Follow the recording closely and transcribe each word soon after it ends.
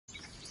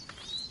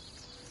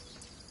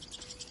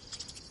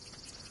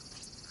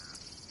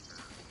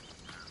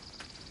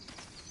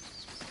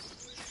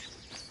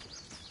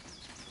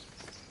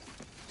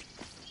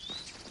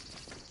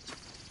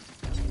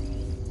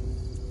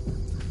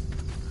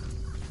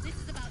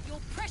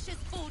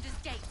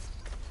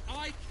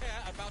I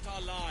care about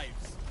our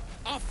lives.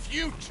 Our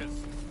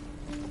futures.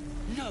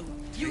 No,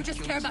 you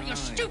just care about your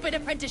stupid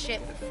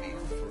apprenticeship. Feel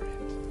for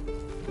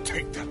it.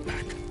 Take that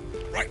back.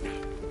 Right now.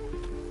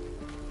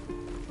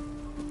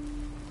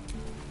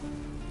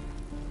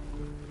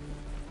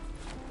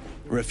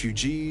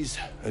 Refugees,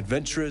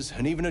 adventurers,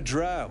 and even a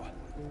drow.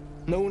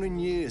 No one in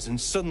years, and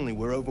suddenly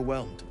we're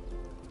overwhelmed.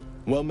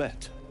 Well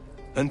met.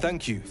 And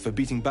thank you for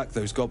beating back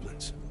those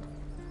goblins.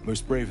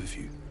 Most brave of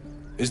you.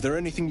 Is there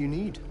anything you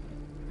need?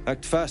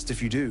 Act fast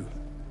if you do.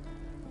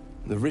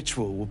 The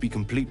ritual will be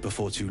complete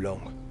before too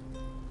long.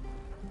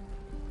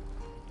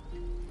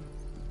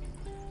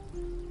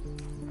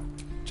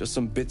 Just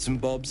some bits and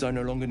bobs I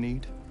no longer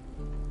need.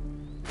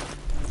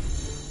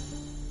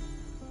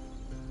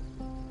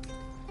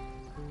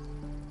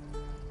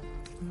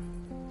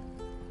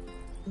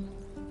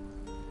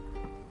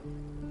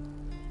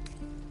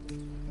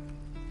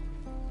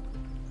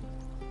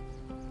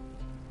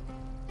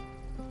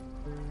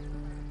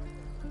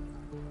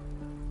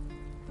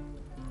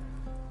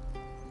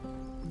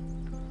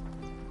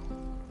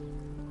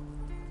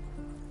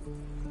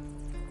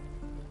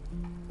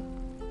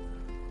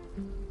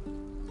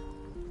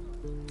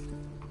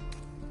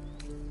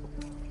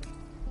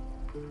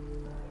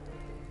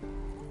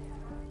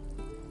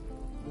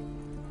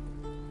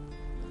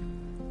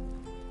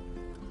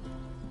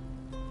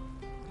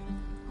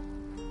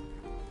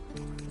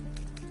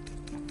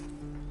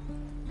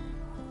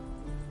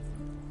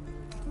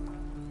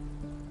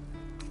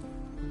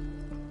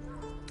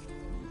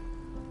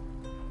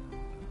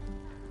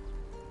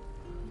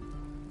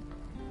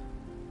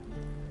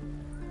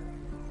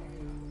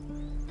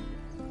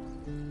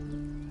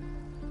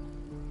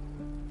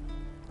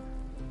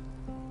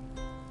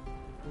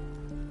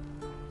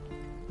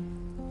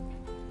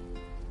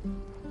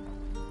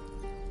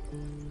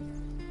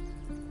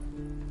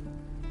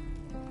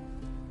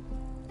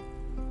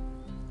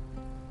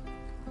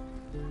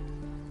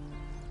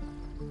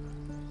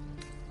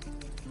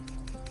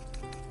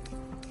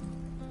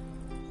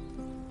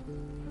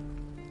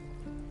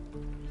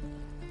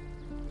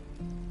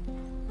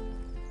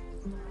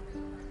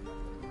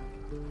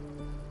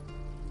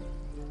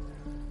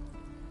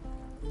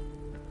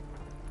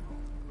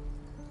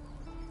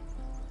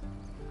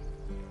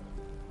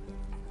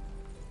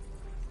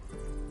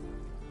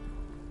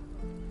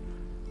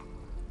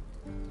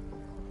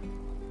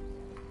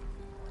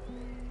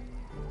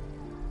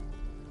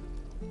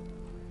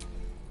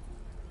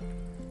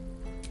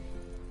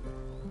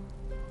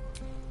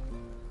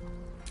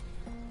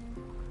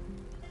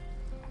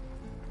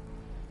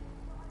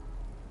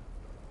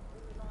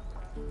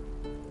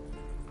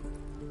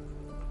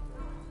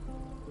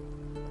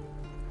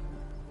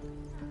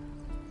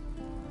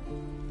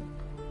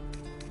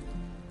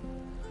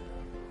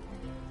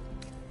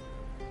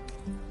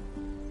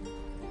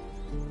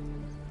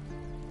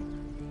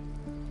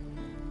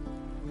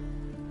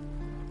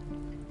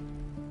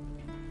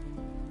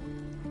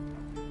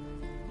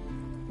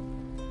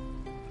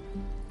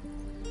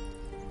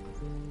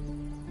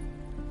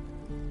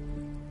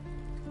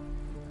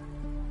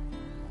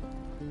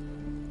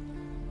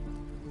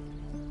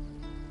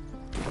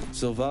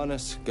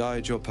 Sylvanas,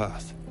 guide your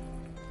path.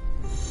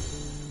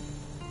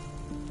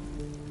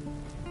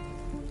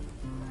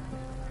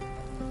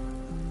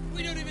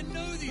 We don't even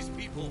know these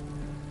people.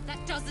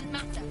 That doesn't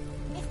matter.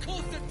 Of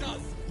course it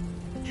does.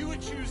 You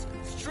would choose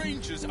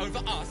strangers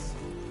over us.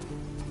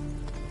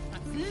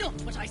 That's not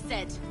what I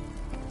said.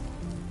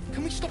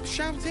 Can we stop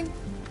shouting?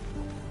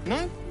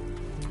 No?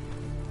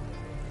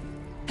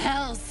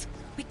 Hells,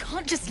 we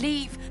can't just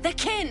leave. They're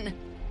kin.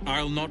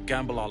 I'll not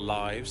gamble our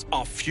lives,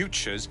 our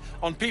futures,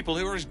 on people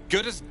who are as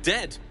good as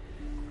dead.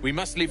 We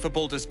must leave for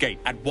Baldur's Gate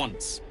at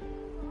once.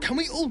 Can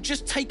we all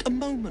just take a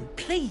moment,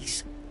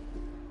 please?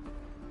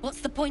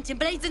 What's the point in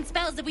blazing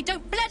spells if we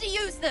don't bloody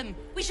use them?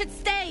 We should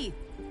stay.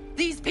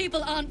 These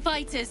people aren't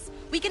fighters.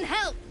 We can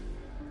help.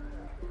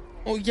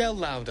 Or yell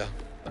louder.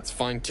 That's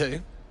fine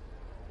too.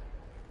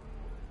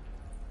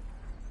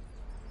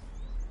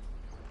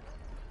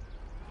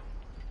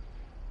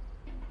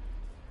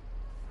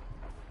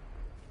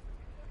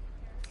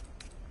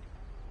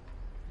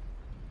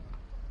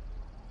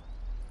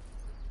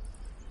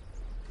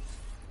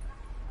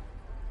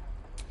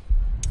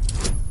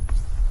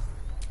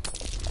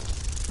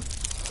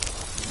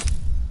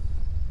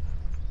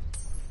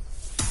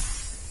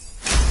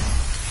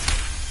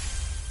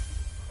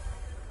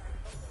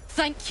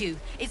 Thank you.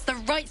 It's the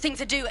right thing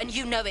to do, and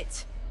you know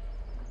it.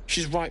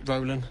 She's right,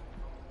 Roland.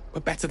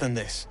 We're better than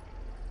this.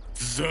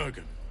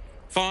 Zergan.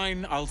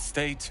 Fine, I'll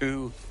stay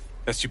too.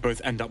 Lest you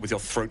both end up with your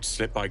throat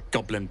slit by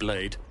Goblin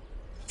Blade.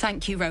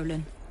 Thank you,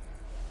 Roland.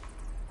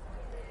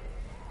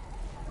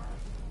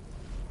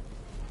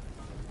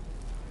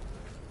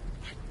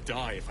 I'd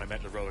die if I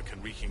met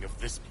Leroican reeking of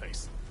this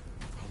place.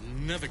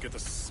 I'll never get the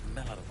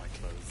smell out of my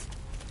clothes.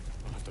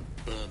 I'll have to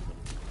burn them.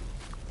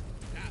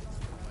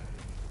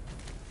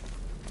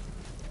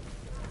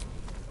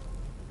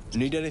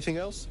 Need anything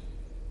else?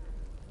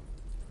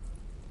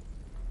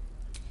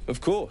 Of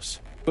course.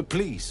 But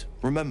please,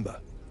 remember,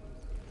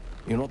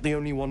 you're not the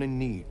only one in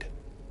need.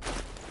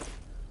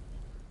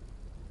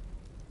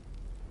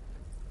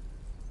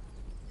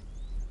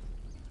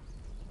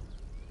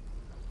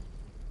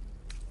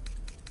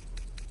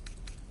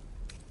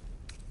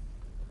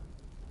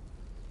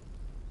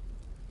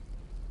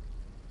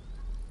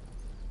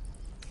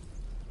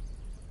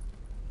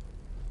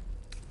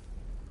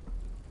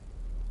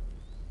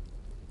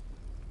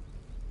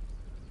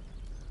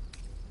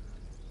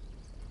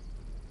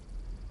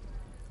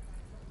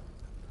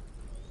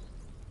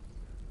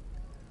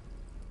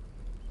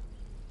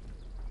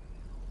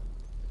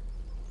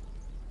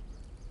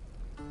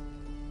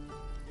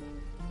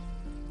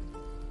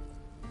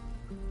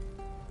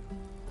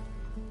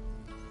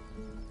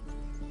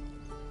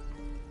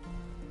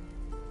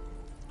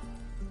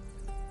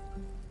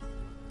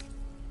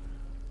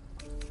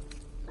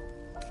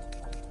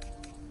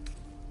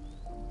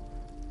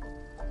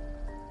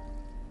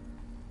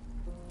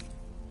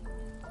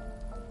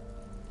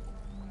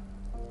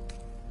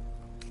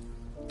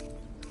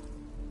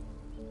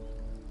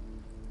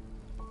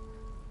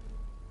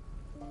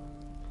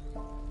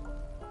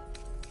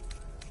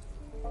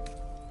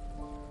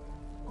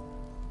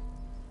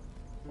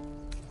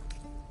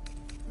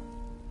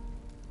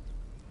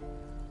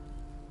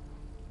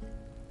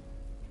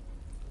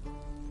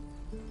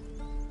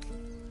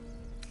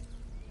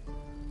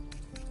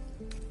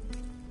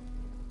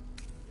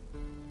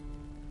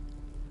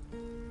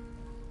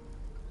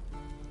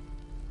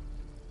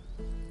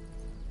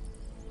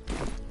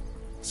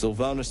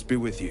 Sylvanas be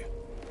with you.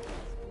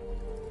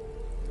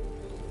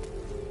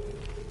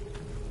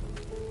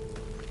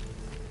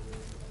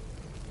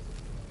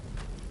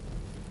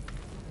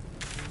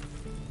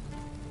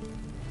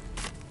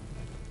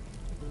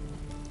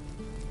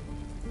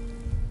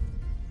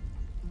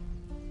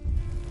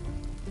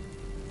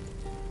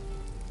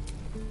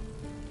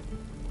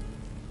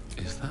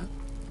 Is that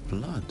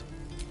blood?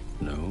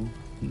 No,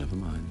 never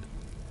mind.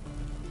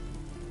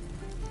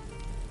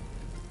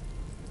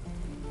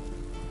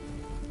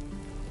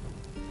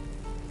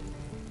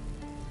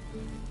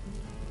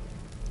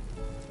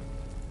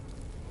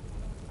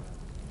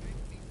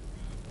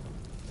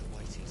 The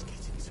waiting's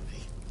getting to me.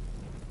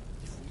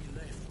 If we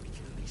left, we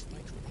can at least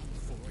make a run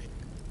for it.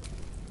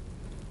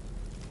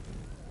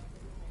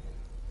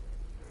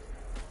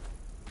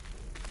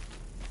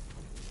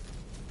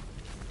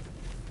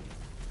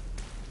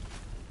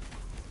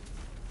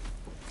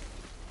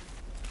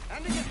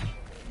 And again.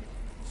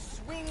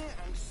 Swing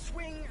and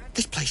swing and...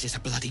 This place is a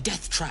bloody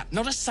death trap,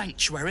 not a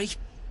sanctuary.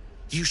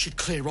 You should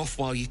clear off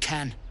while you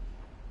can.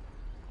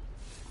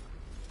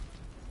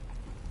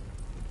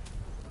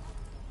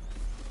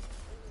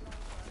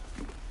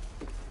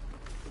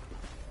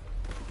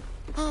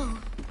 Oh,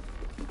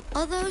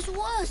 are those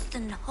worse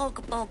than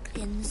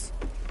hogboglins?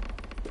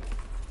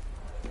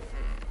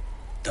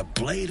 The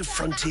Blade of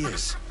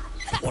Frontiers.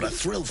 What a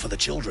thrill for the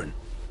children.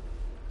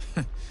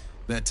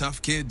 They're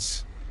tough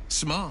kids.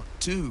 Smart,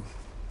 too.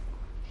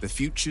 The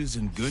future's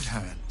in good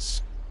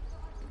hands.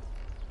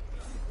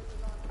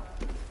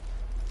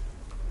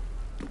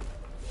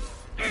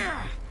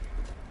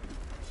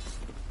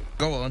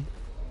 Go on.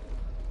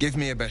 Give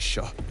me a best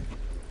shot.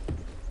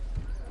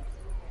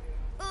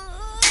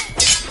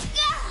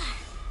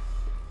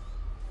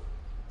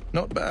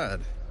 Not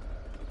bad.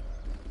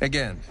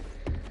 Again.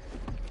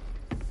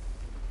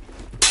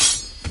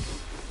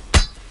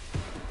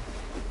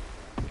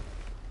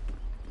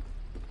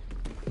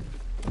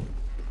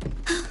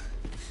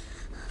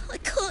 I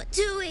can't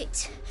do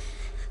it.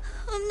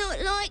 I'm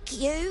not like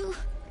you.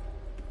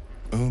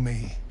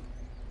 Umi,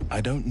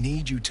 I don't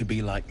need you to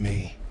be like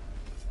me.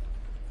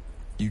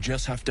 You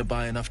just have to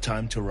buy enough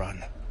time to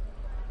run.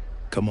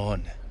 Come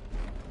on.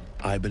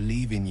 I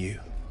believe in you.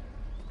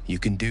 You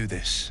can do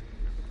this.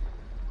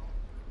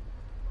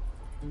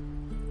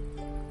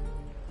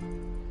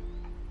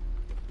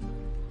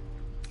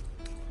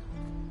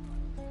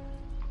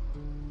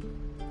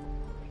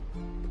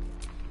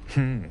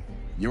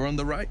 You're on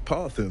the right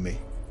path, Umi.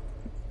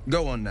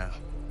 Go on now.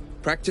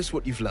 Practice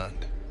what you've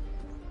learned.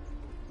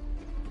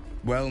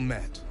 Well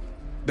met.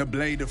 The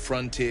Blade of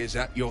Frontiers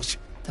at your...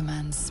 The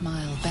man's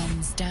smile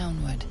bends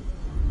downward,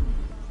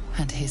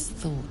 and his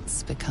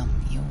thoughts become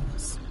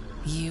yours.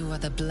 You are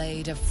the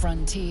Blade of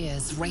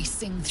Frontiers,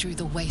 racing through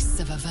the wastes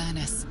of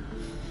Avernus.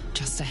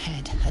 Just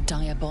ahead, a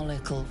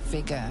diabolical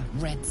figure,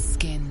 red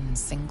skin,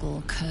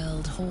 single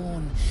curled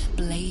horn,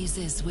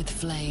 blazes with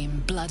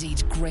flame,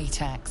 bloodied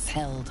great axe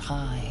held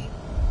high.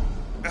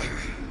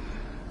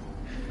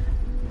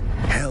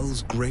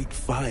 Hell's great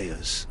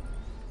fires.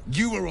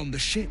 You were on the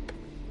ship.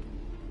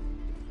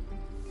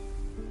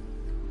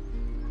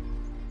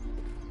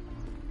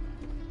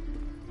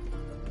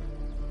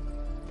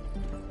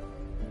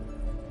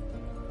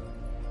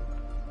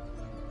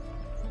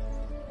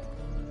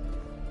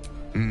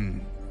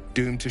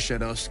 Doomed to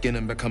shed our skin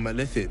and become a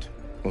lithid,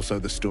 or so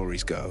the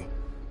stories go.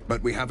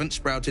 But we haven't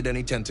sprouted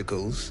any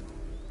tentacles.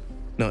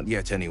 Not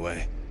yet,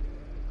 anyway.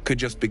 Could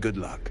just be good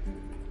luck.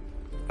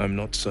 I'm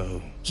not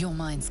so... Your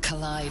minds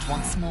collide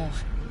once more.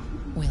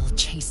 Will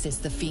chases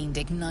the fiend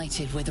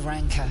ignited with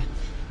rancor.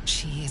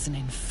 She is an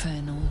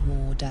infernal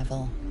war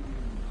devil.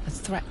 A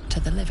threat to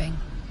the living.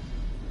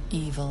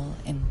 Evil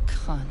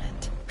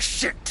incarnate.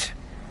 Shit!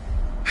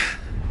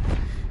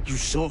 You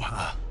saw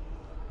her.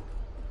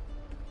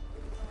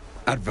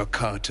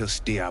 Advocatus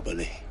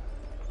Diaboli.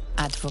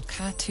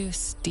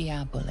 Advocatus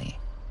Diaboli.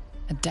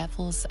 A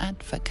devil's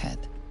advocate.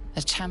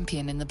 A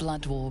champion in the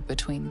blood war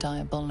between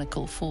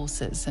diabolical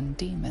forces and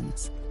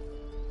demons.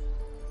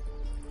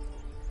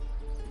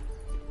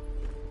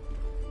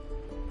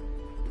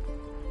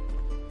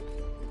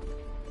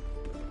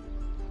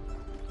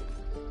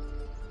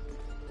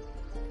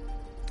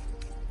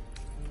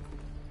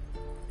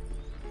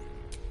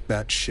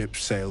 That ship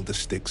sailed the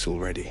Styx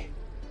already.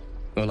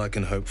 All I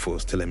can hope for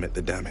is to limit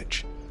the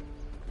damage.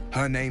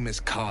 Her name is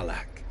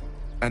Karlach,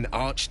 an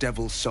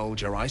archdevil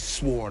soldier I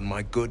swore on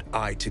my good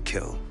eye to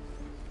kill.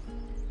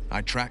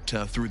 I tracked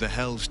her through the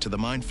hells to the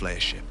Mind Flayer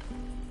ship,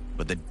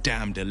 but the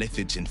damned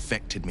Illithids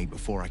infected me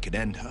before I could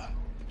end her.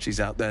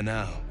 She's out there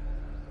now,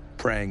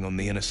 preying on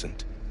the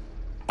innocent.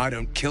 I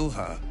don't kill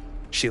her,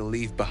 she'll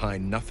leave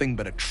behind nothing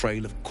but a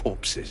trail of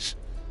corpses.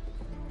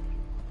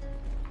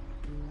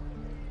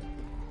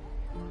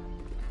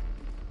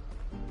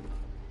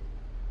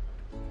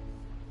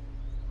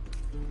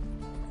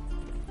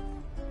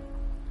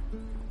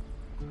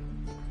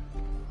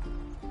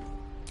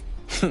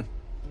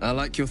 I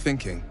like your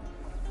thinking.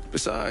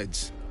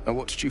 Besides, I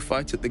watched you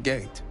fight at the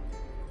gate.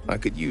 I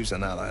could use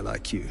an ally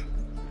like you.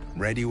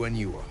 Ready when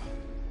you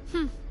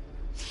are.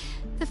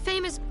 The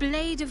famous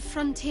Blade of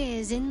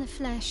Frontiers in the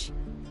flesh.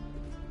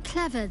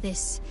 Clever,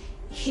 this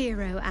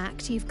hero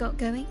act you've got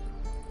going.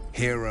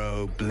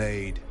 Hero,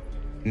 Blade.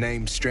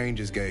 Names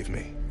strangers gave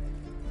me.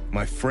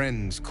 My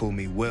friends call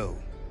me Will.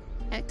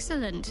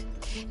 Excellent.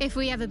 If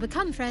we ever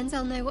become friends,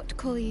 I'll know what to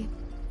call you.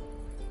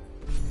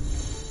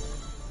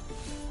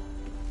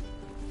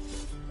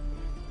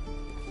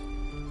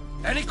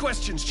 Any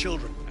questions,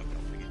 children?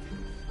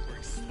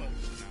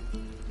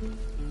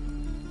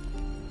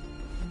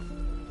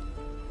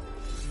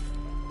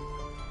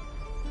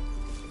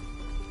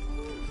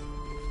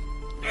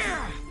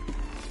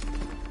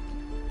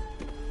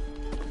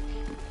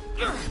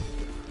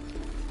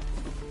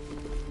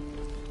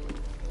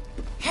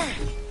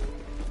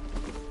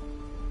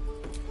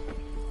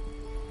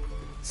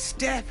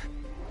 Step,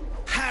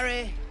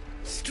 Harry,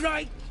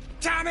 strike,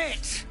 damn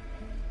it!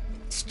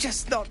 It's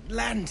just not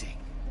landing.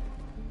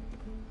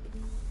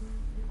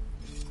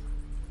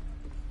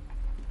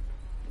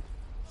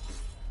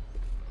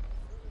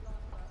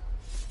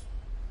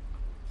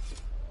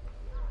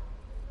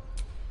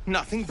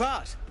 Nothing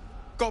but.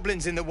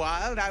 Goblins in the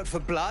wild, out for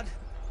blood,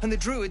 and the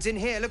druids in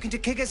here looking to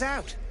kick us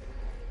out.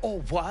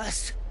 Or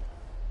worse.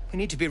 We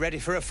need to be ready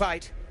for a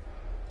fight.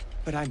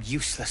 But I'm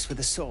useless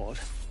with a sword.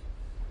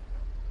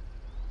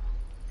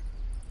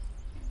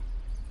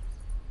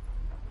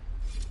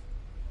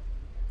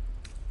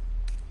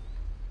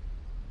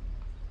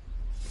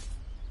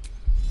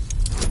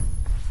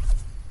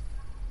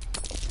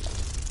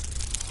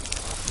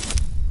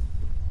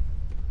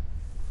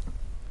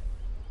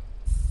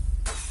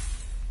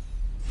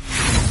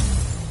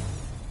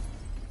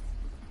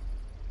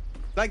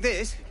 Like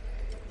this?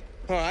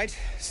 All right.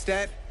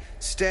 Step,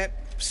 step,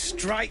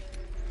 strike.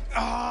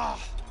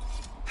 Ah!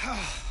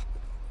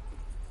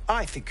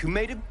 I think you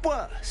made it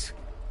worse.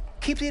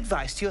 Keep the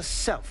advice to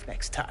yourself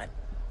next time.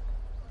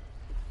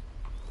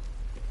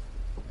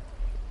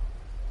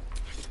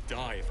 I'd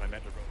die if I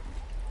met the road.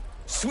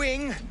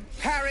 Swing,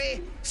 parry,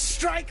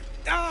 strike.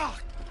 Ah!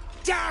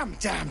 Damn,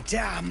 damn,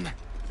 damn.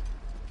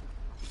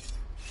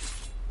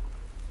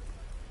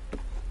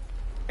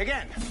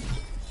 Again.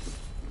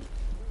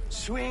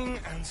 Swing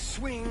and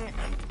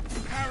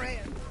parry.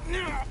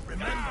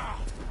 Remember.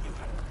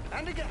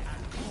 And again.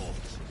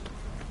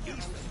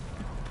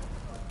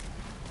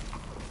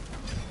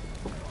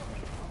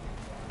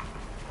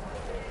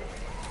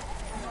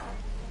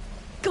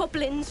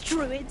 Goblins,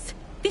 druids.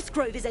 This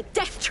grove is a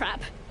death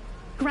trap.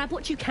 Grab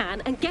what you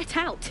can and get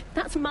out.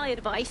 That's my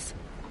advice.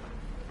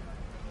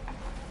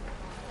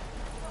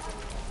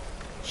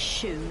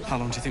 Shoot. How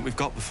long do you think we've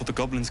got before the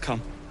goblins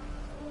come?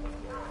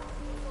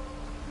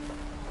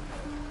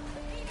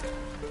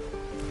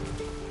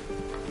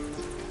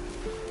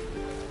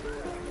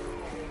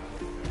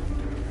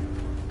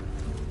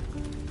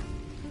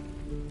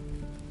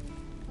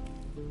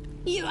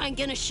 You ain't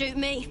gonna shoot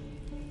me.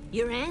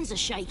 Your hands are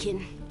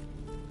shaking.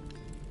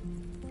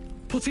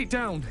 Put it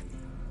down.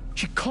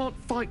 She can't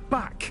fight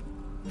back.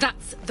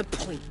 That's the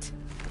point.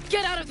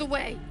 Get out of the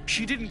way!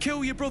 She didn't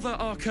kill your brother,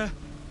 Arca.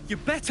 You're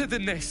better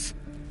than this.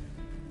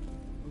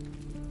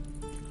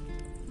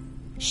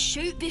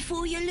 Shoot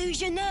before you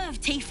lose your nerve,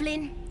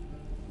 Tiefling.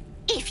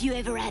 If you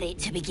ever had it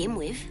to begin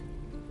with.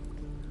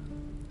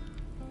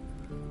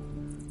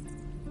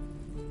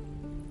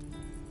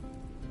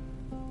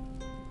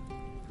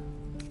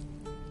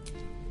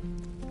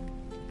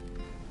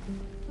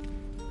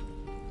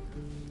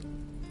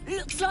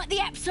 Looks like the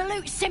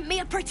Absolute sent me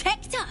a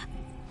protector.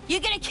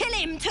 You're gonna kill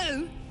him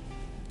too?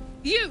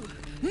 You!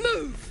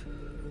 Move!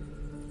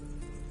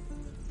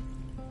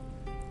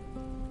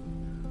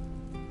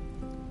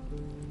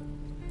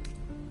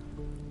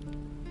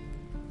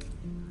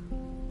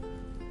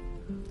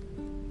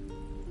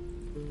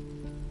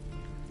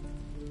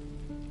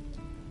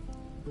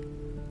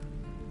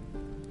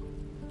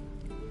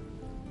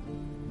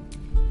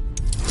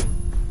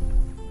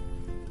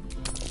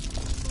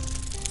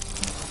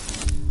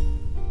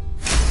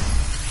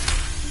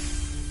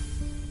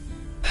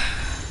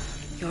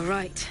 You're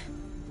right.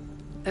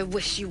 I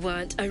wish you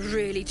weren't. I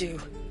really do.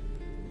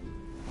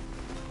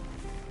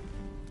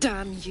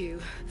 Damn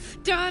you.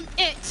 Damn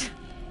it!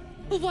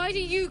 Why do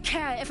you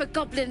care if a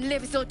goblin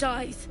lives or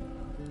dies?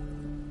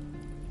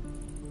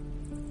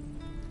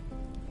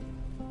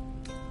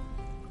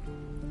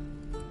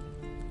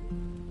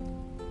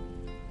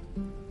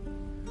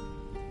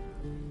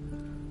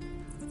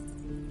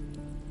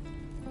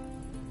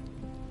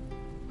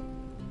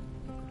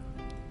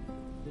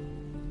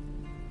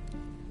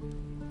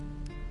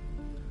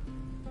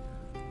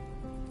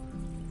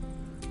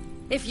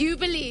 If you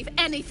believe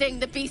anything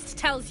the beast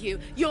tells you,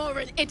 you're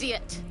an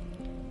idiot.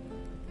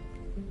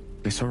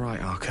 It's all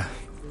right, Arca.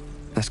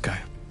 Let's go.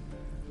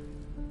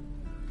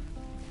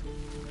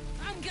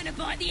 I'm gonna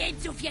bite the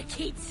heads off your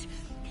kids,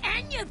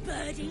 and your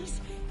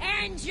birdies,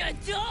 and your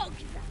dog.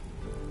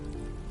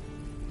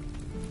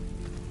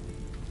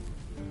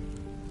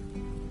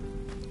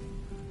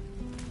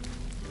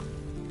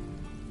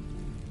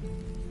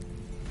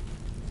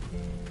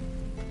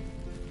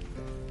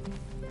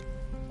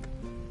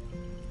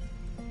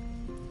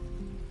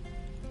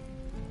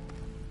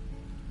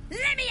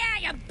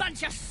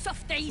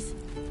 these!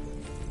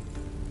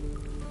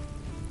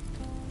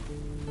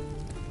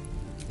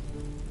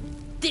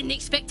 Didn't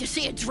expect to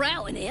see a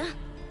drow in here.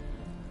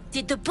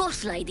 Did the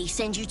boss lady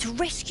send you to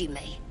rescue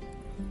me?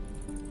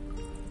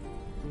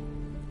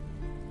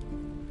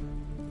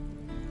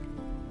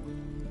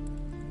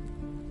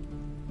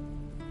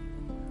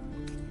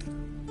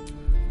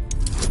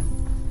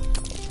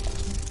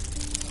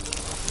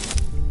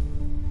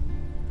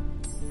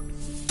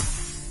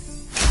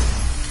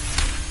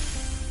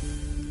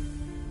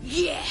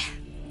 Yeah!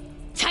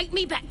 Take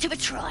me back to the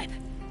tribe,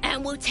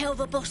 and we'll tell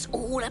the boss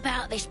all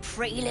about this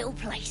pretty little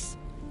place,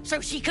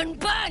 so she can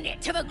burn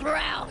it to the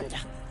ground!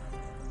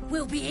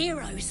 We'll be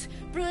heroes,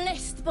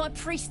 blessed by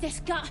Priestess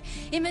Gut,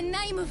 in the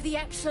name of the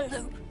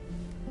Absolute.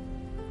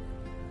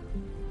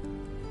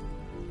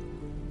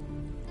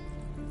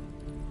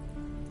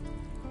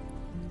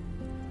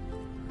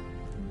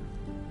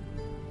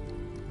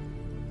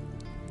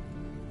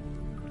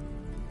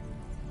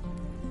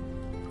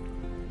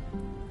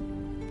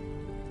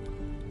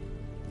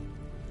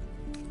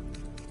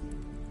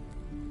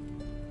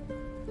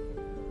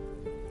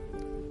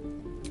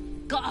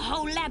 Got a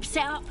whole lab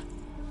set up.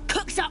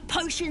 Cooks up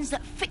potions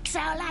that fix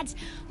our lads,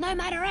 no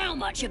matter how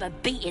much of a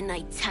beating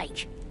they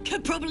take.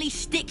 Could probably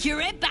stick your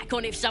head back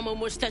on if someone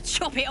was to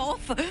chop it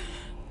off.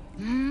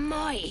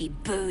 Mighty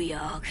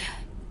booyog.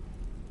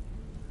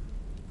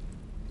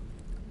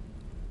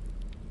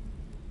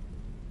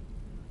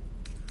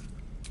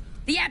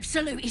 The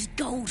Absolute is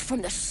gold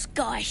from the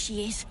sky,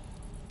 she is.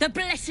 The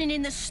blessing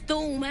in the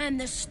storm and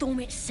the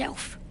storm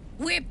itself.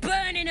 We're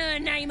burning her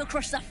name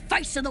across the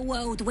face of the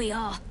world, we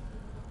are.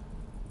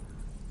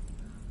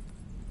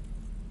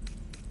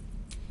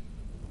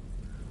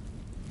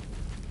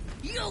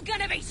 You're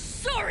gonna be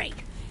sorry!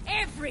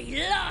 Every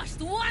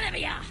last one of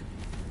ya!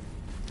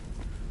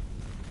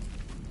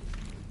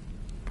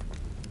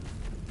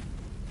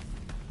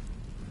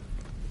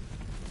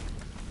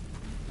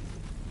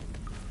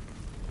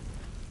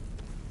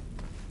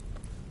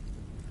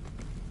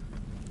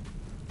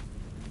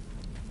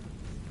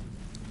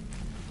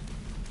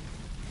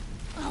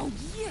 Oh,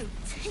 you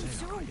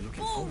teams are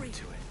all boring!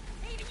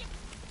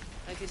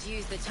 I could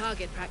use the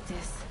target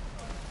practice.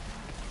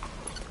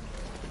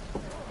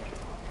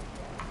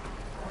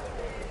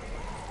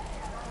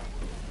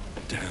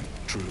 Damn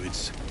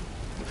druids.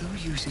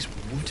 Who uses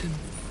wooden?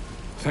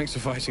 Thanks for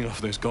fighting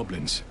off those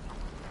goblins.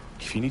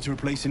 If you need to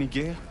replace any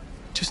gear,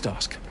 just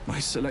ask. My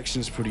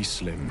selection's pretty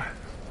slim.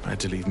 I had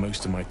to leave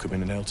most of my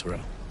equipment in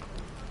Elturel.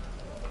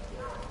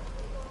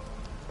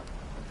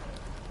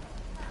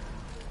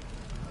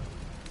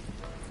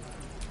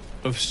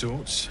 Of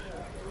sorts.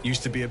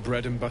 Used to be a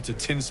bread-and-butter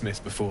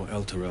tinsmith before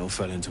Elturel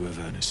fell into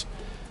Avernus.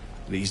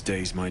 These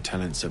days, my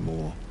talents are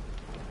more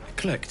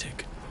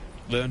eclectic.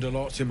 Learned a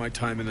lot in my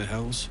time in the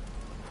Hells.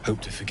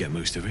 Hope to forget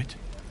most of it.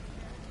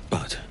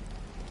 But,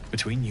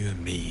 between you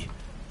and me,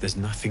 there's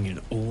nothing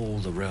in all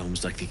the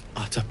realms like the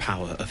utter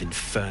power of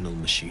infernal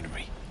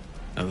machinery.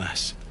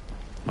 Alas,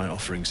 my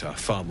offerings are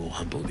far more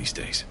humble these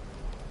days.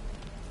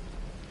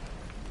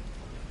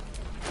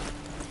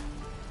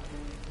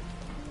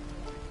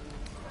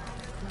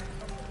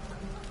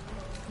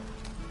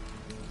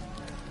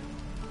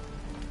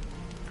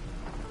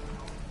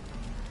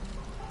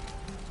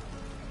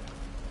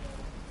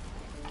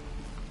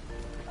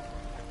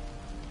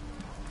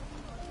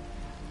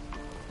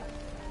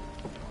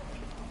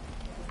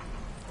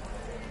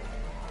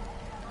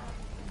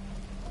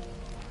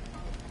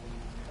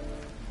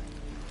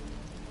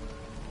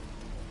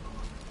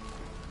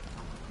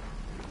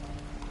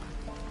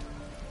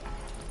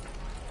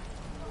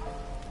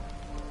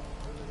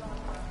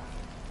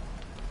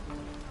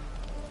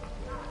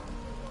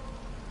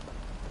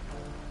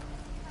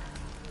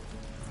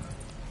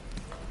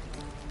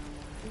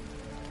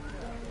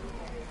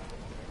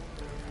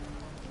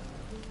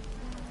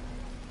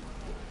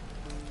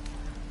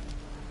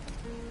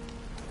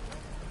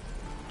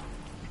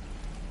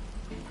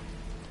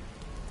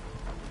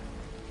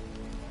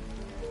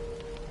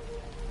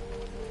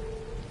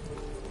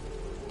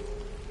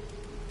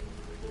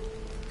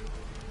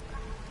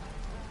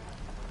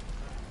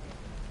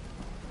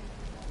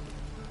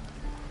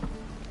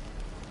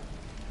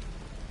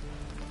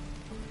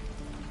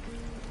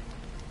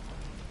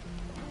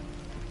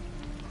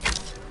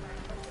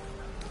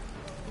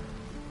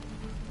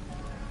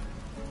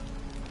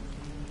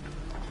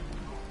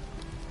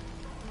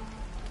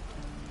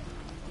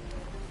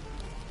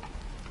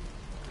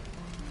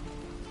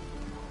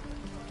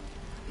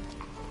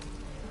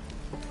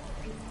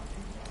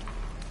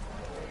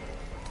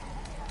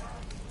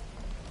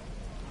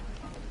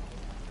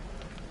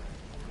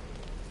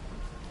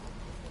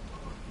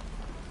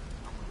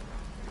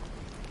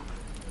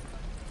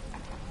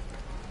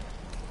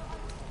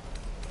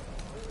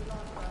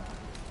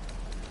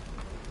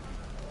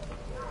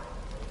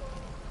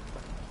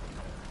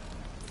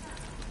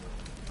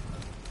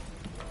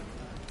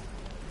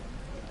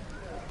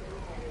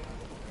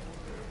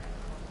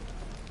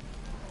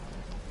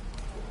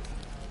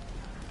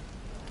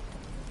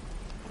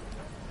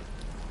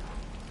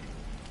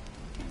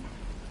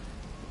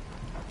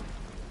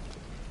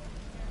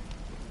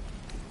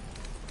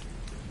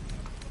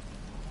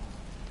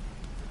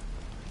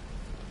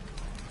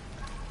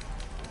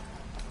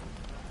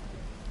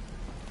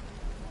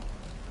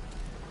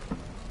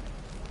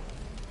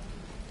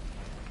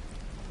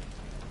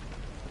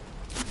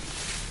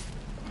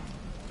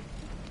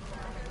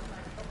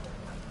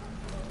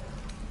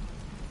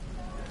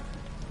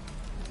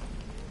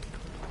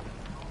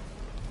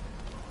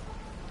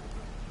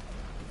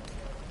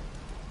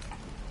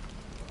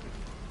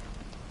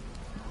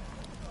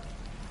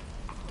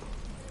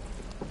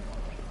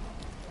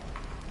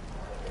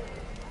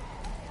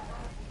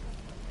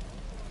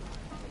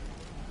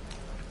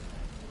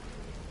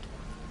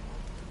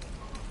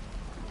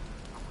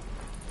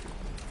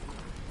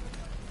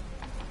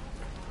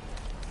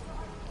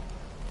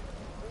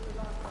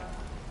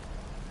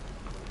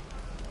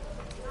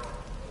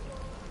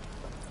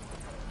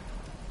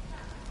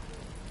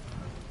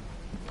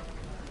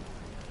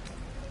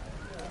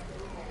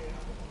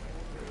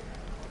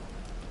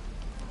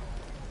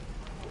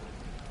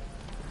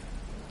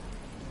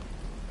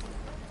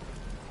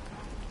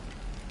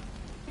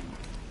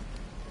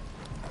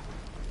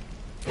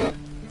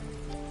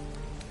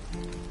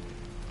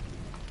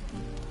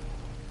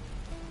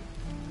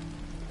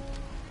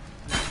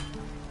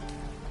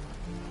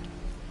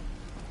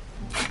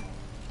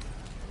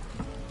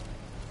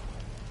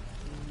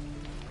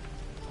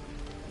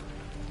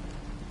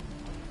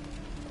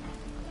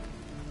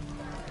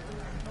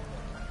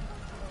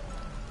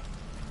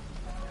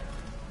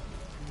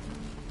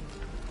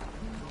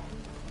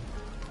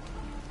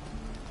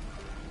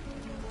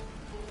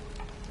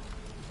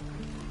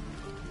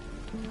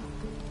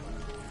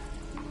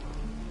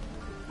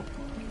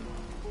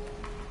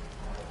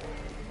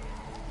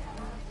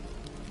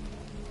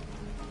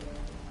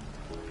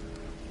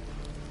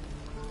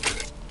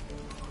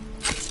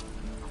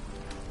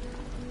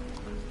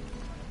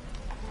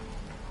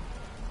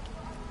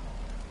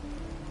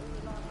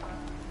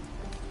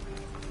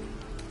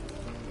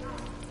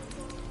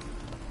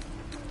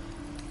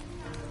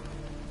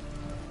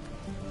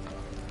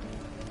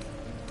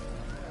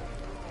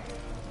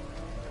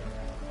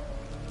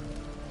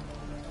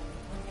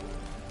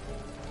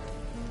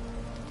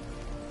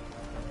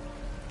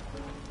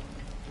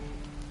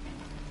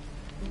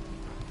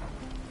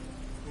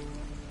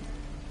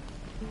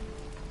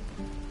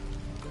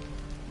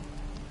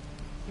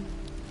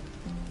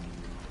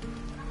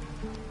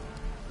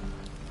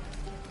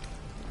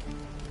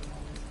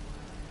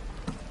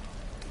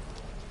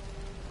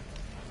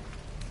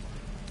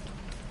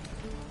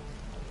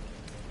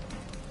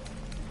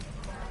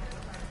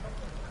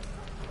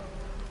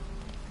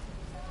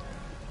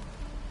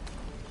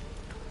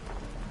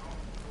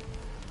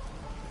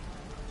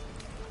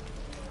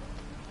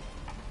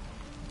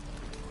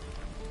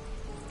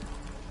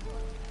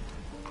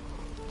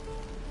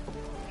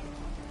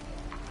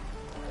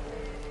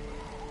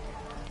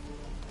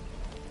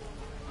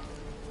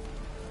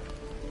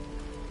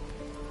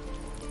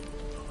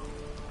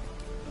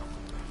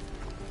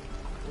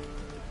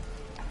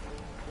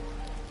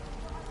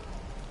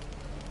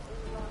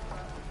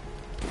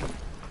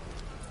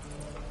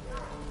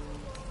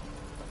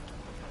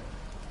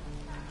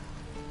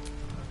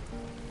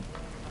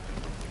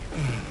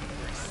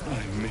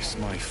 I miss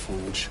my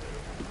forge.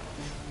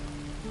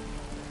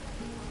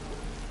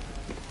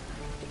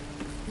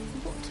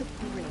 What to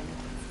bring?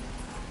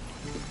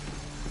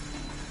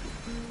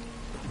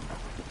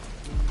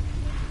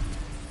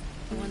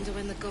 I wonder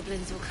when the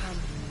goblins will come.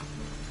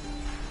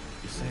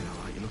 You say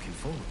that like you're looking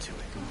forward to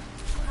it.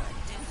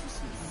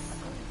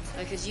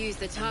 I could use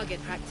the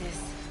target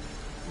practice.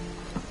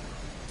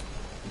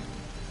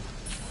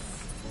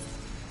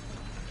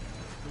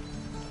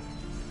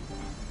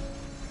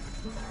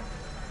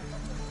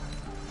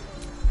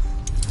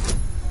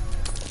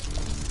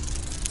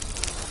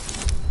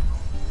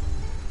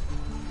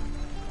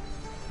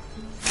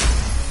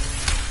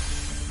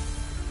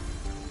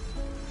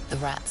 The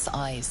rat's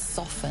eyes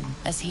soften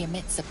as he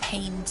emits a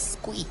pained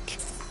squeak.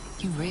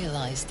 You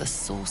realize the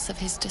source of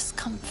his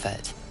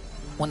discomfort.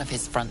 One of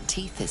his front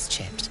teeth is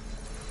chipped.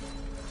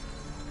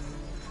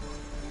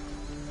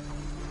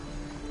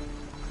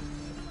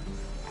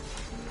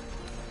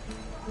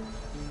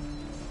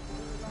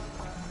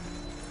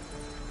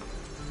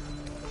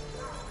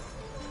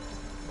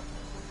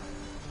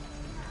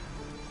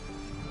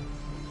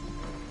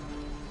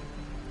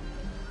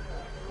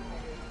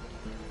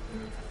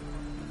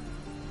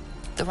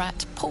 The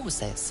rat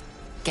pauses,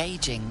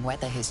 gauging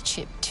whether his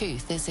chipped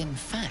tooth is in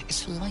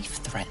fact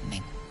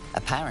life-threatening.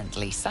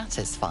 Apparently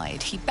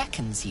satisfied, he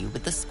beckons you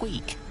with the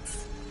squeak.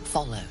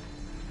 Follow.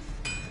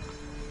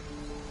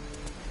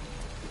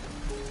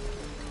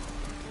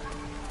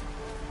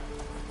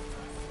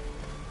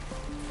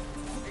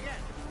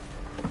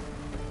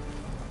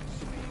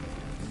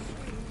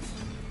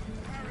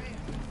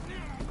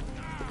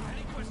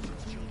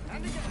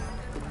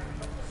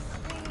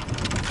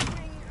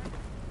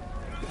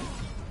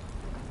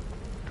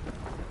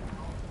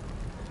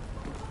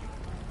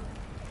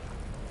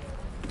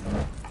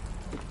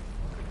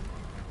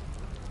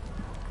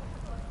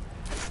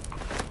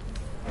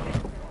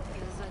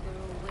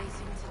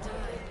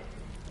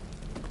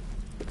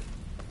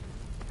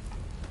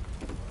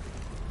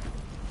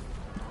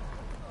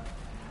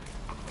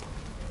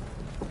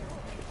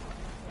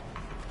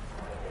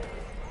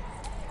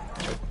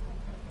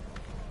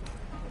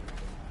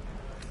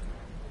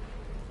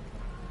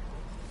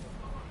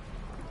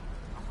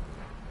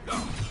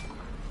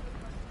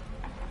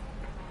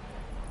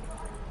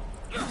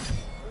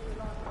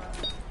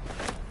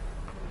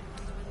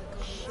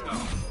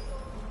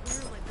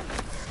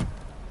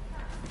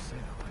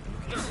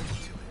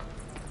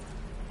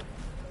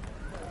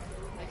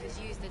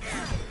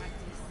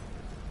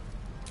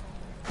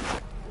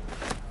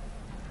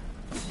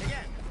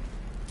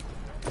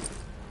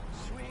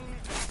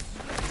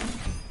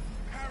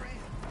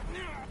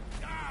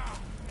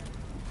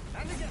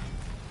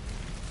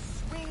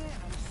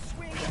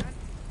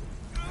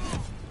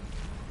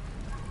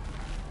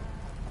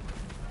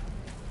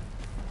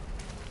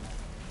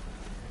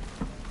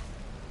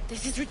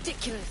 This is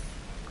ridiculous.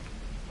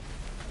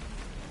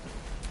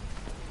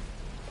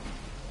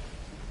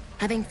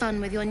 Having fun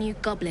with your new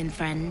goblin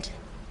friend?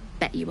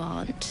 Bet you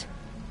aren't.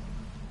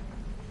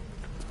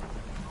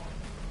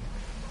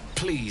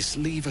 Please,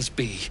 leave us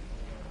be.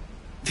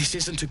 This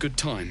isn't a good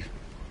time.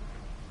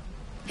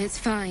 It's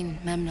fine,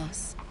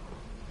 Memnos.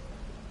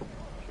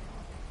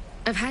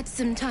 I've had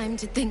some time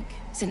to think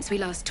since we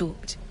last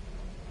talked.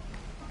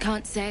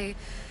 Can't say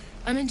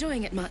I'm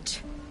enjoying it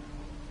much.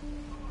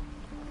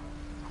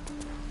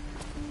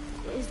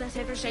 Is that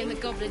ever shame the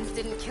goblins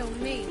didn't kill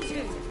me,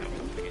 too?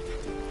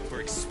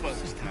 We're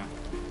exposed now.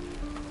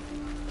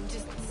 I'm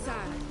just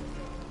sad.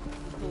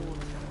 Bored.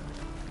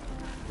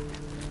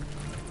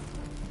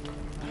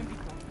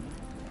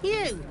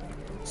 You!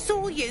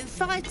 Saw you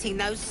fighting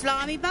those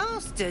slimy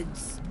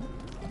bastards.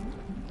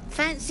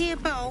 Fancy a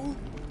bowl?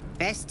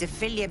 Best to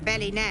fill your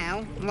belly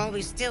now, while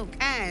we still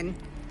can.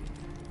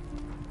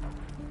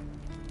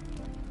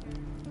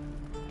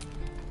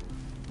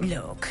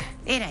 Look,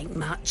 it ain't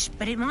much,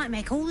 but it might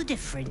make all the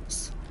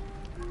difference.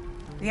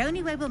 The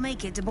only way we'll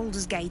make it to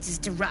Baldur's Gate is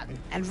to run,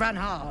 and run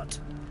hard.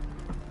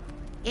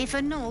 If a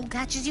gnoll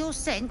catches your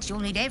scent,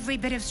 you'll need every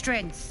bit of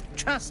strength.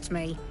 Trust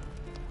me.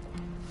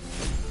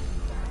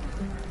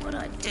 What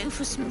I'd do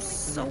for some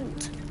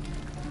salt.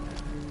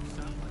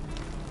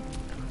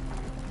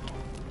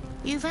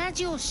 You've had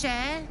your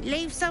share.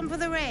 Leave some for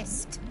the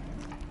rest.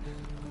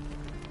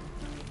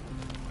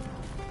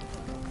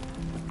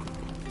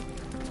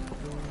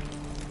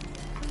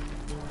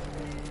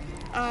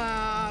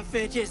 Ah, if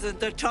it isn't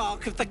the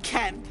talk of the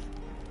camp.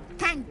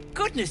 Thank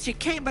goodness you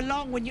came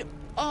along when you...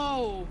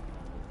 Oh.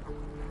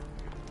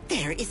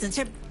 There isn't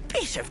a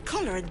bit of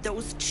colour in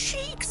those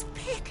cheeks,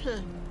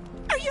 Petal.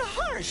 Are you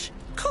hurt?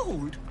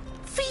 Cold?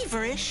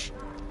 Feverish?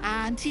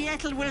 Auntie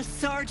Ethel will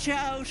sort you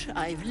out.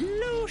 I've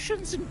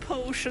lotions and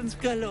potions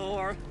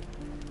galore.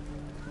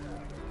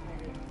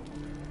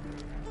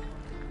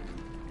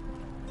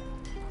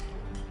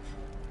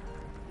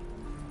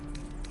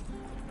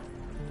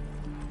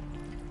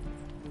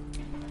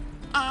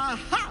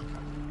 Aha!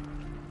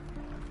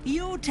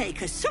 You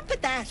take a sup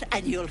at that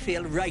and you'll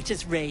feel right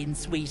as rain,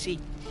 sweetie.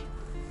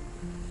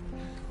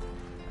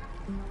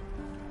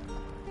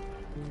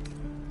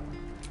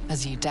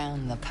 As you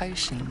down the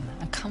potion,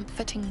 a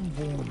comforting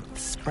warmth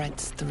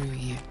spreads through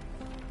you.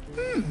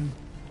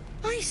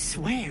 I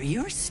swear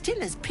you're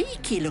still as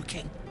peaky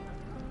looking.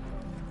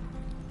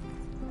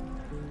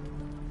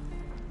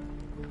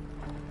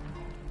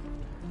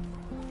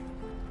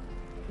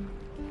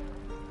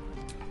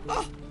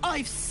 Oh,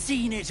 I've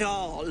seen it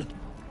all.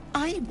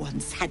 I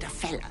once had a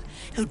fella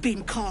who'd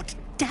been caught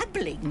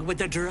dabbling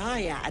with a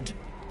dryad.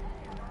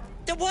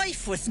 The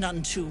wife was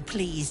none too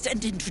pleased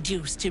and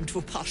introduced him to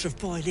a pot of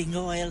boiling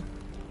oil.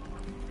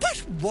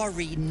 But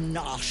worry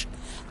not.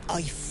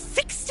 I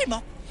fixed him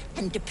up,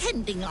 and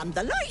depending on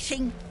the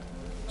lighting,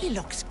 he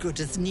looks good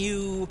as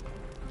new.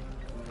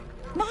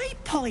 My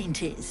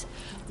point is,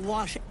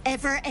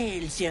 whatever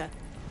ails you,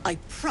 I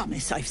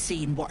promise I've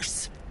seen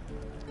worse.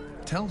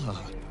 Tell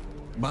her.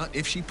 But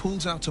if she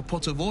pulls out a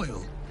pot of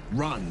oil,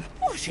 run.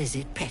 What is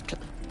it, Petal?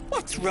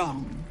 What's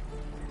wrong?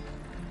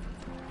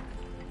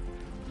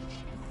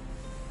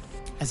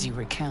 As you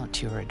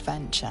recount your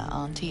adventure,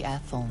 Auntie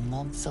Ethel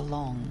nods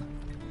along,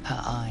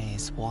 her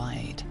eyes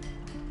wide.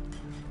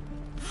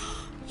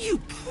 You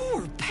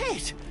poor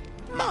pet!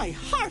 My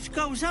heart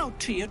goes out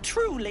to you,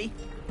 truly.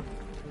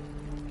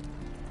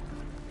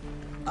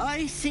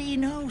 I see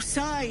no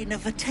sign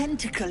of a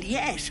tentacle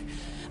yet,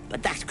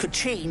 but that could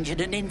change in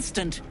an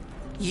instant.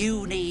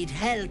 You need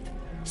help.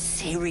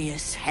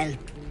 Serious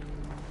help.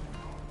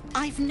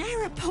 I've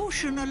ne'er a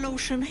potion or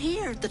lotion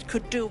here that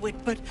could do it,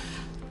 but...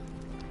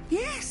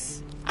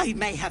 yes, I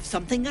may have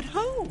something at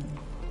home.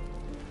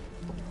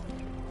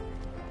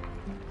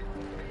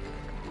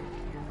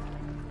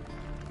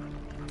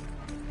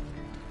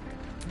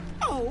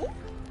 Oh,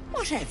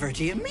 whatever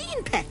do you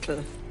mean,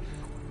 Petal?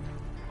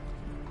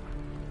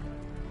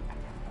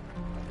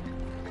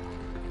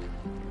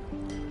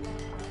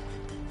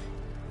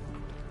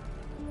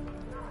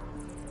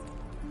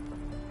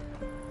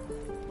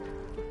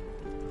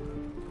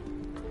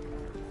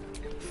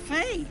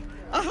 Faye,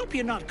 I hope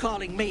you're not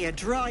calling me a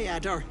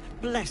dryad or,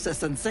 bless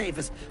us and save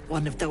us,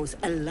 one of those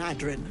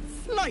Eladrin,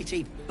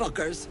 flighty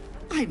buggers.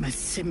 I'm a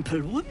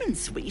simple woman,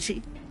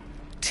 sweetie.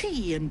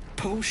 Tea and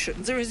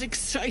potions are as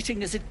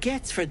exciting as it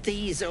gets for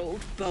these old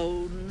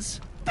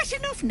bones. But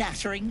enough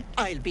nattering.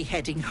 I'll be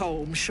heading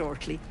home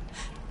shortly.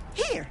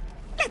 Here,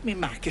 let me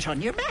mark it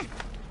on your map.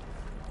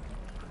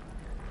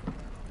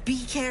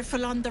 Be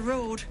careful on the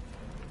road.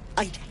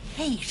 I'd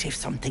hate if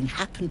something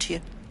happened to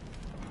you.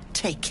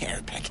 Take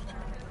care, Petal.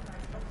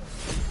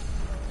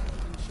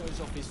 Shows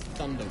off his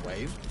thunder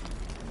wave.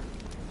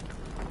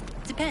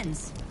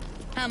 Depends.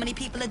 How many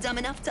people are dumb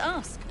enough to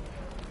ask?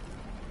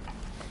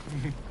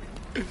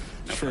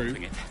 True.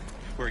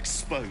 We're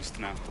exposed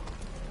now.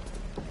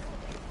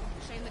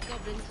 Shame the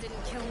goblins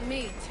didn't kill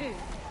me, too.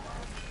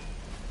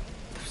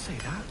 Don't say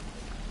that.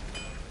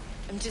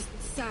 I'm just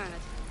sad.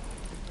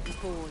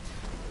 And bored.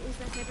 Is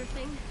that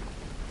everything?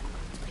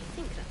 I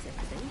think that's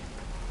everything.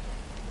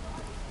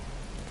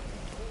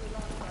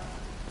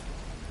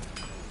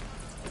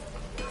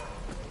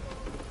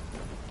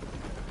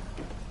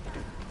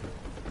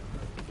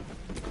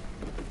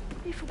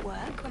 For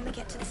work when we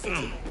get to the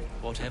city.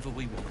 Whatever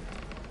we want.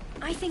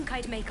 I think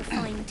I'd make a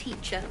fine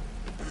teacher,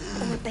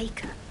 or a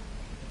baker,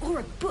 or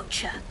a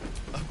butcher.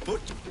 A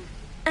butcher?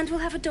 And we'll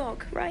have a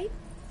dog, right?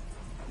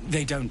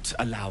 They don't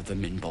allow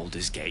them in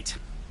Baldur's Gate.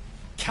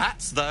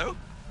 Cats, though?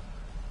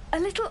 A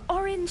little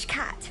orange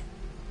cat.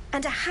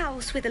 And a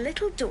house with a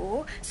little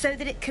door so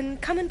that it can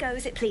come and go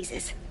as it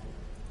pleases.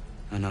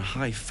 And a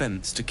high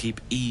fence to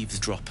keep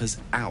eavesdroppers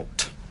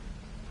out.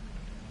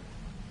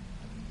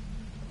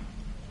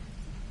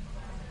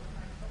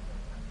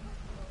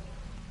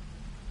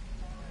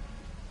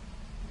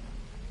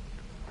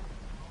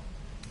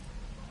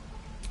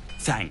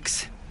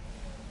 Thanks.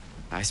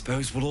 I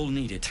suppose we'll all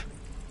need it.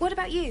 What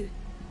about you?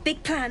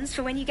 Big plans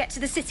for when you get to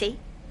the city?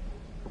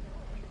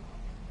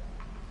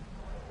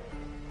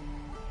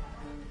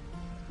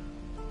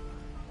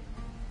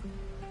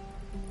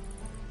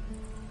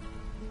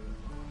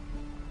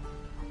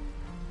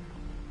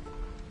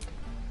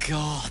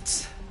 God,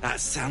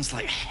 that sounds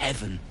like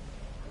heaven.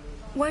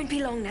 Won't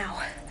be long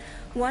now.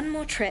 One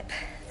more trip,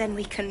 then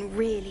we can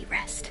really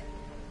rest.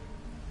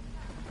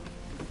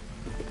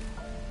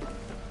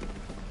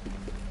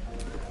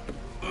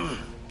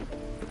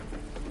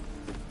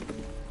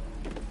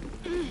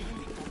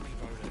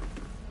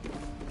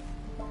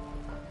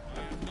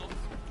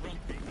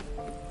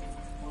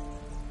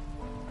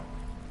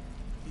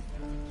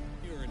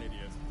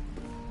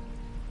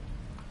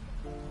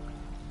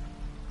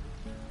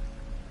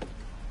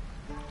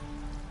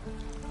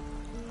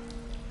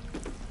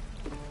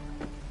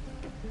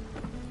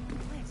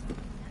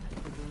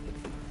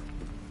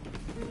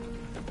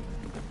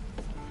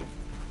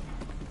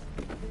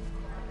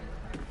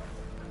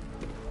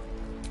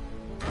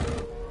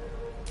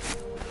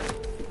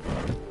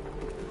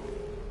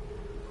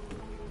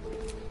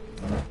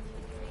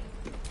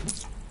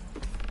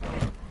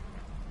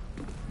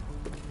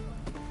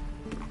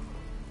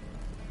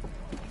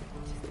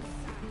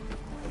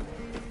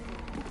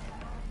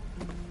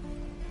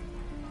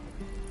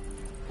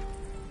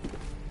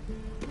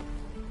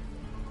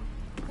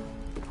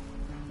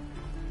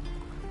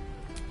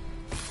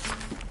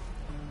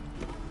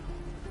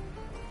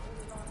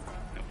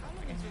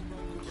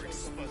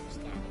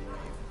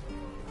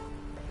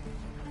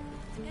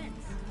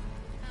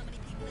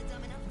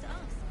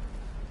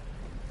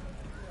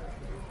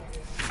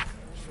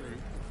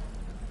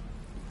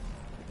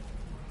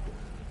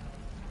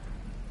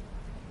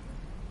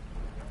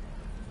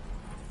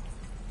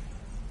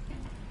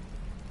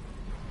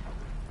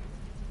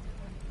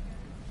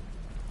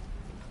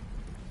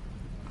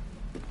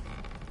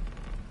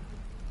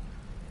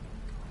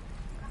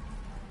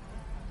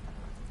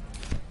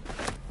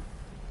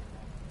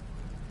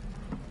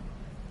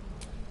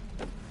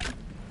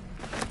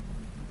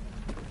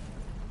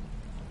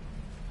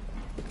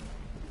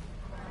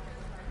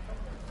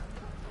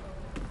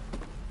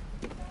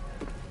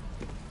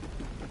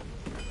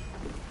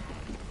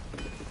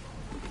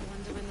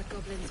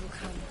 goblins will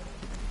come.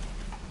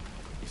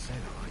 You say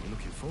that like you're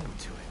looking forward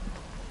to it.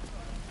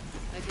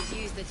 I could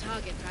use the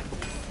target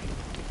practice.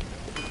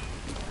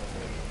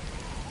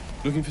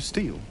 Looking for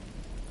steel?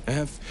 I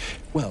have,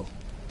 well,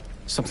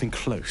 something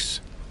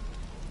close.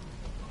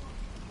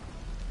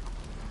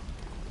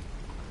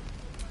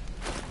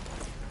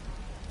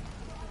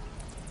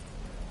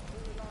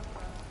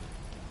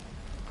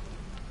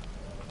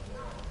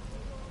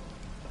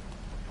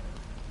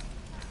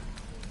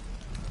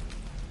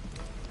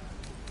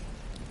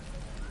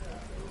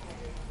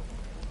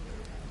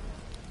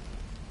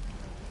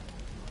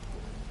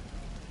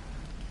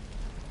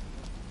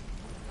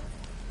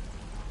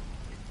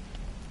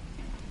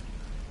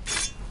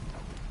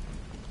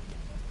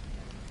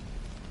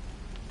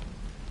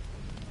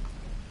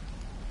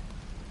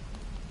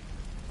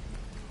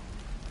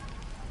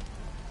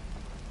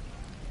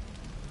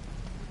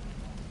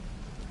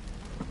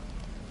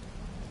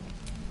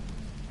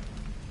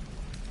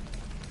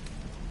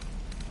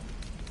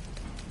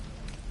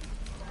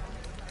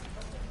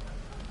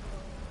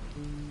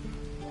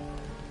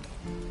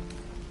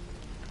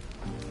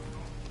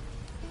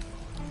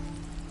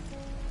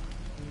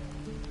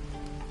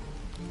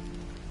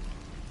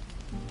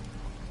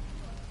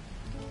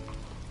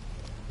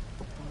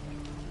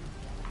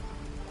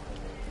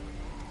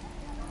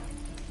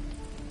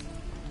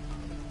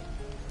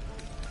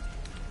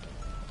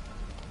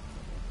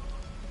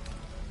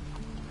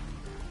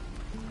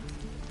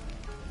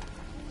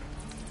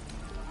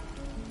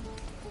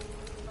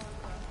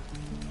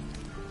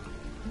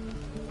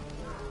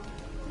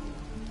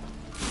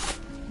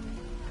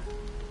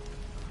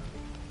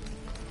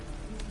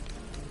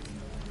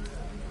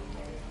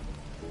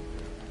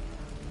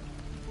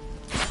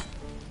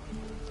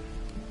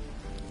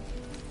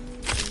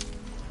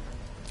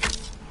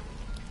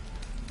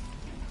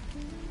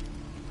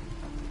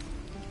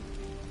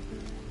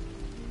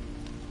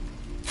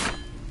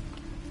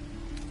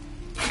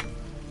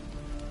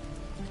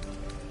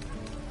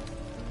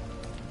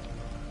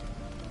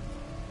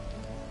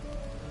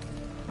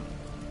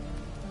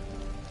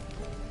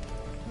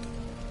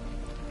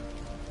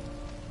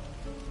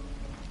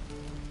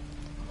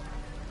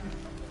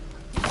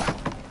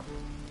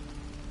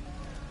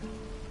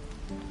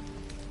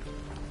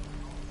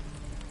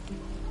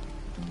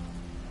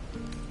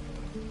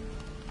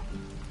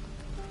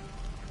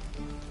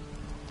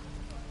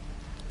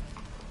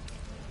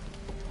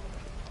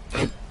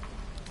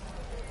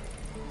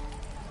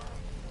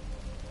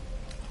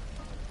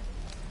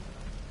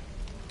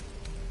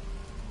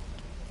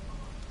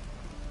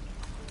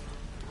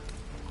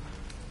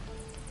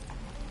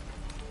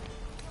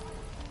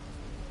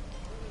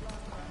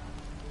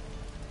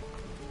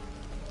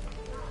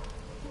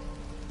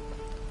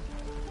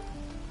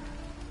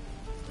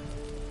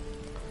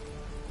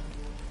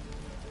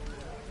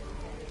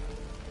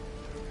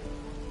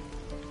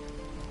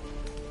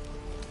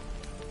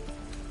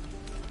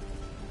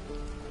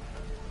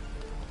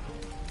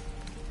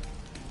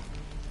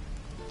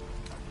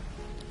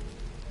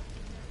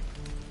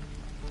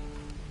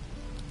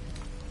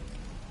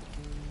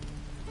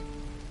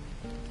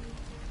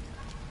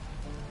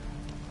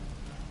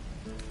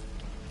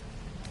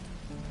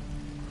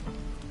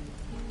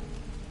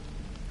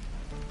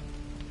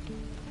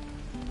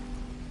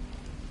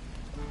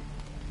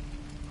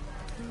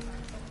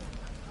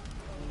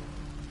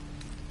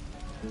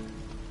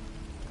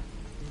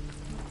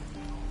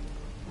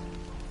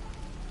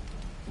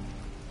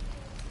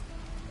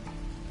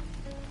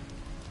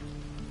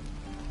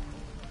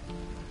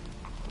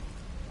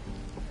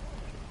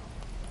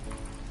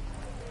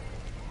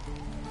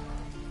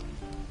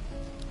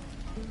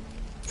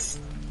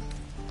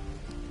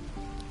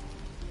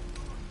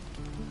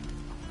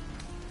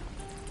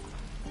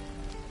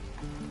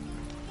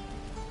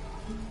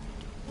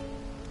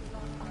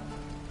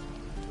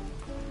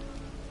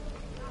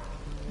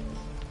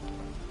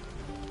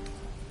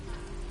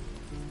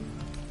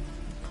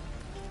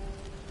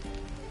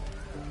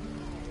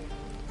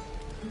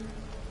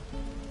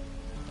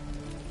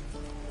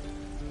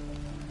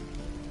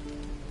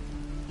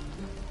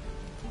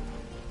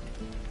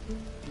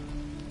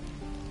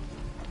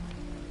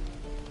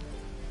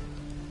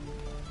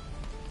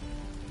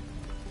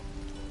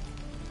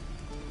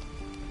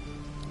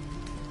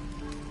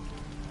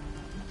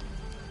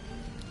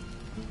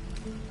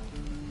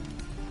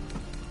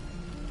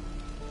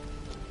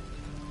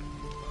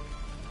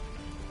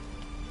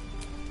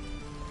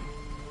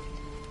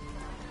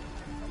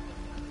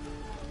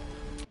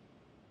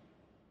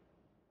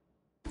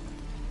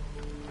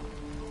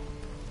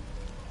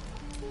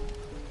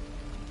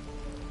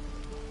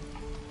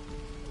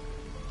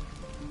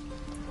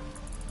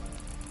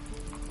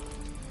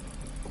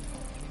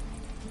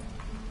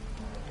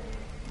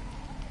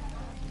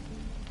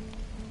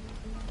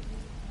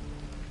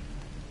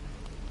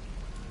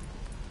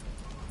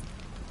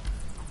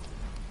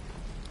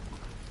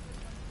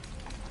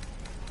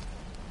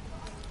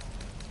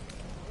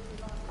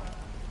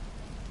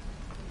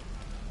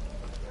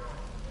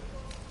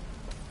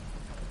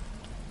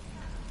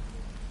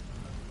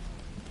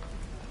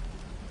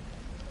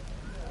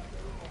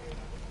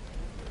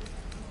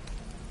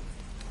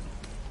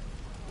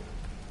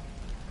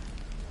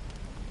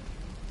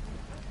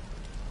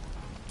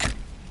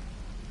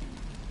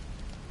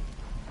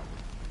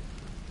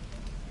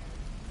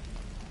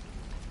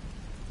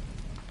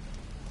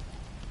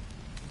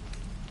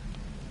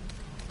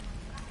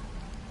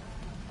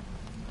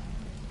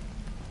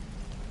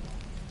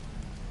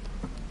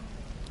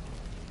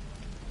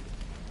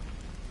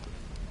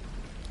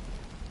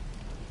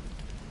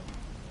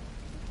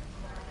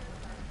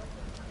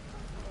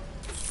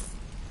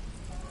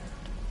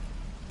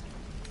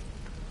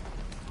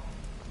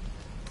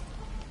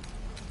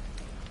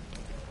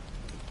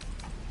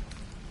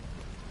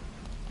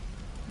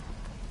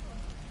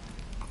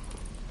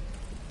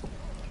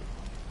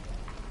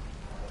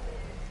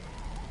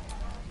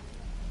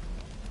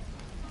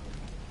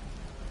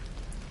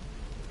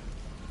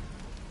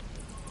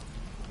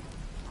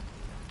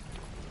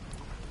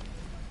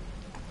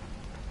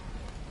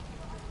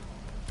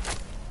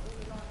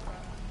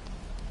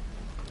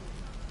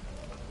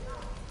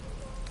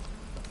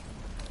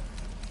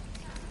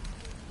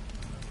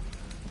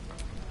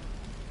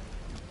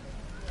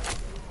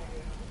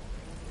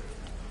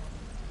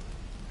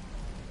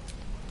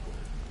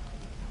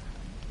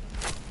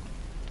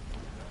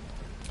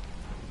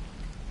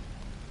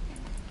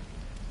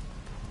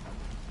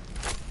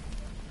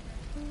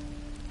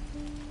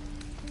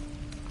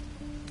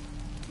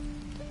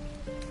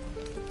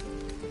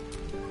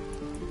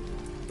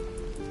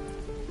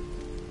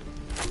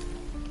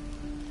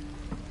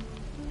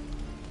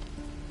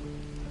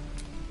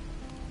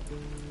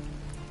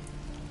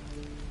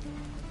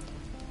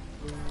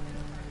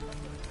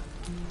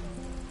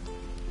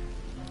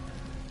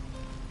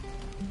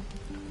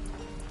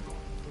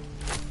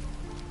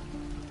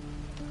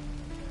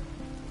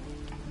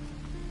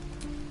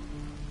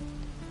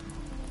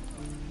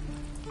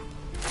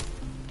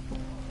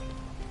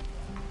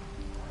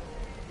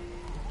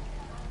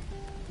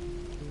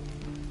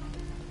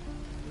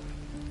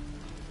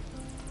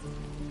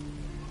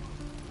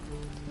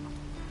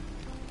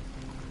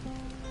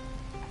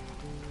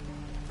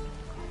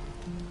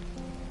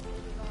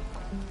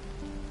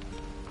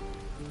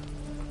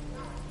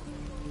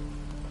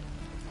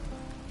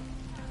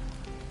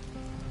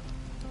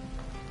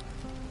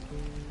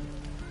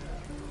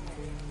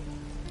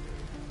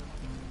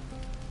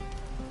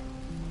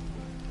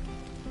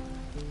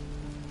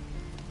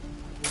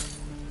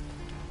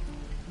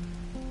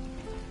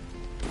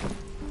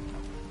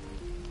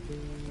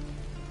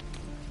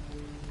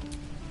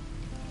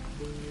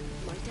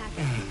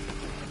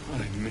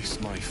 miss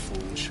my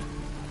forge.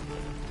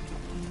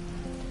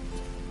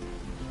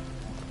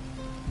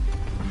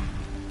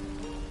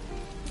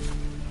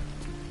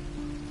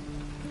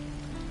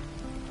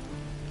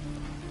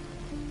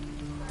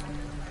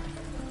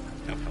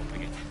 No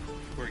helping it.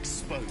 We're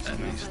exposed And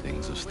now. these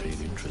things have stayed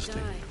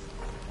interesting.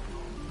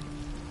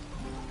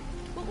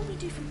 What will we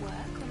do for work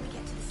when we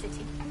get to the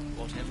city?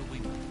 Whatever we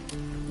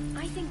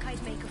want. I think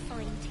I'd make a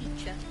fine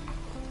teacher,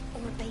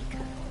 or a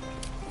baker,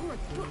 or a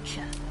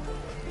butcher.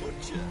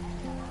 Butcher?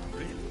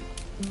 Really?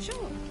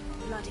 Sure,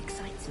 blood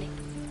excites me.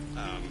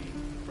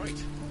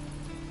 Right.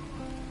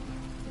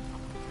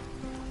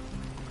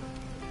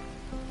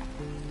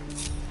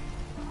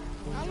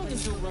 How long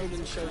until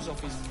Roland shows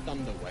off his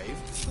thunder wave?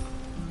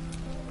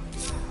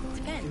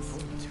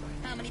 Depends.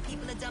 How many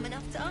people are dumb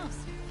enough to ask?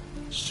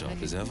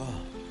 Sharp as ever.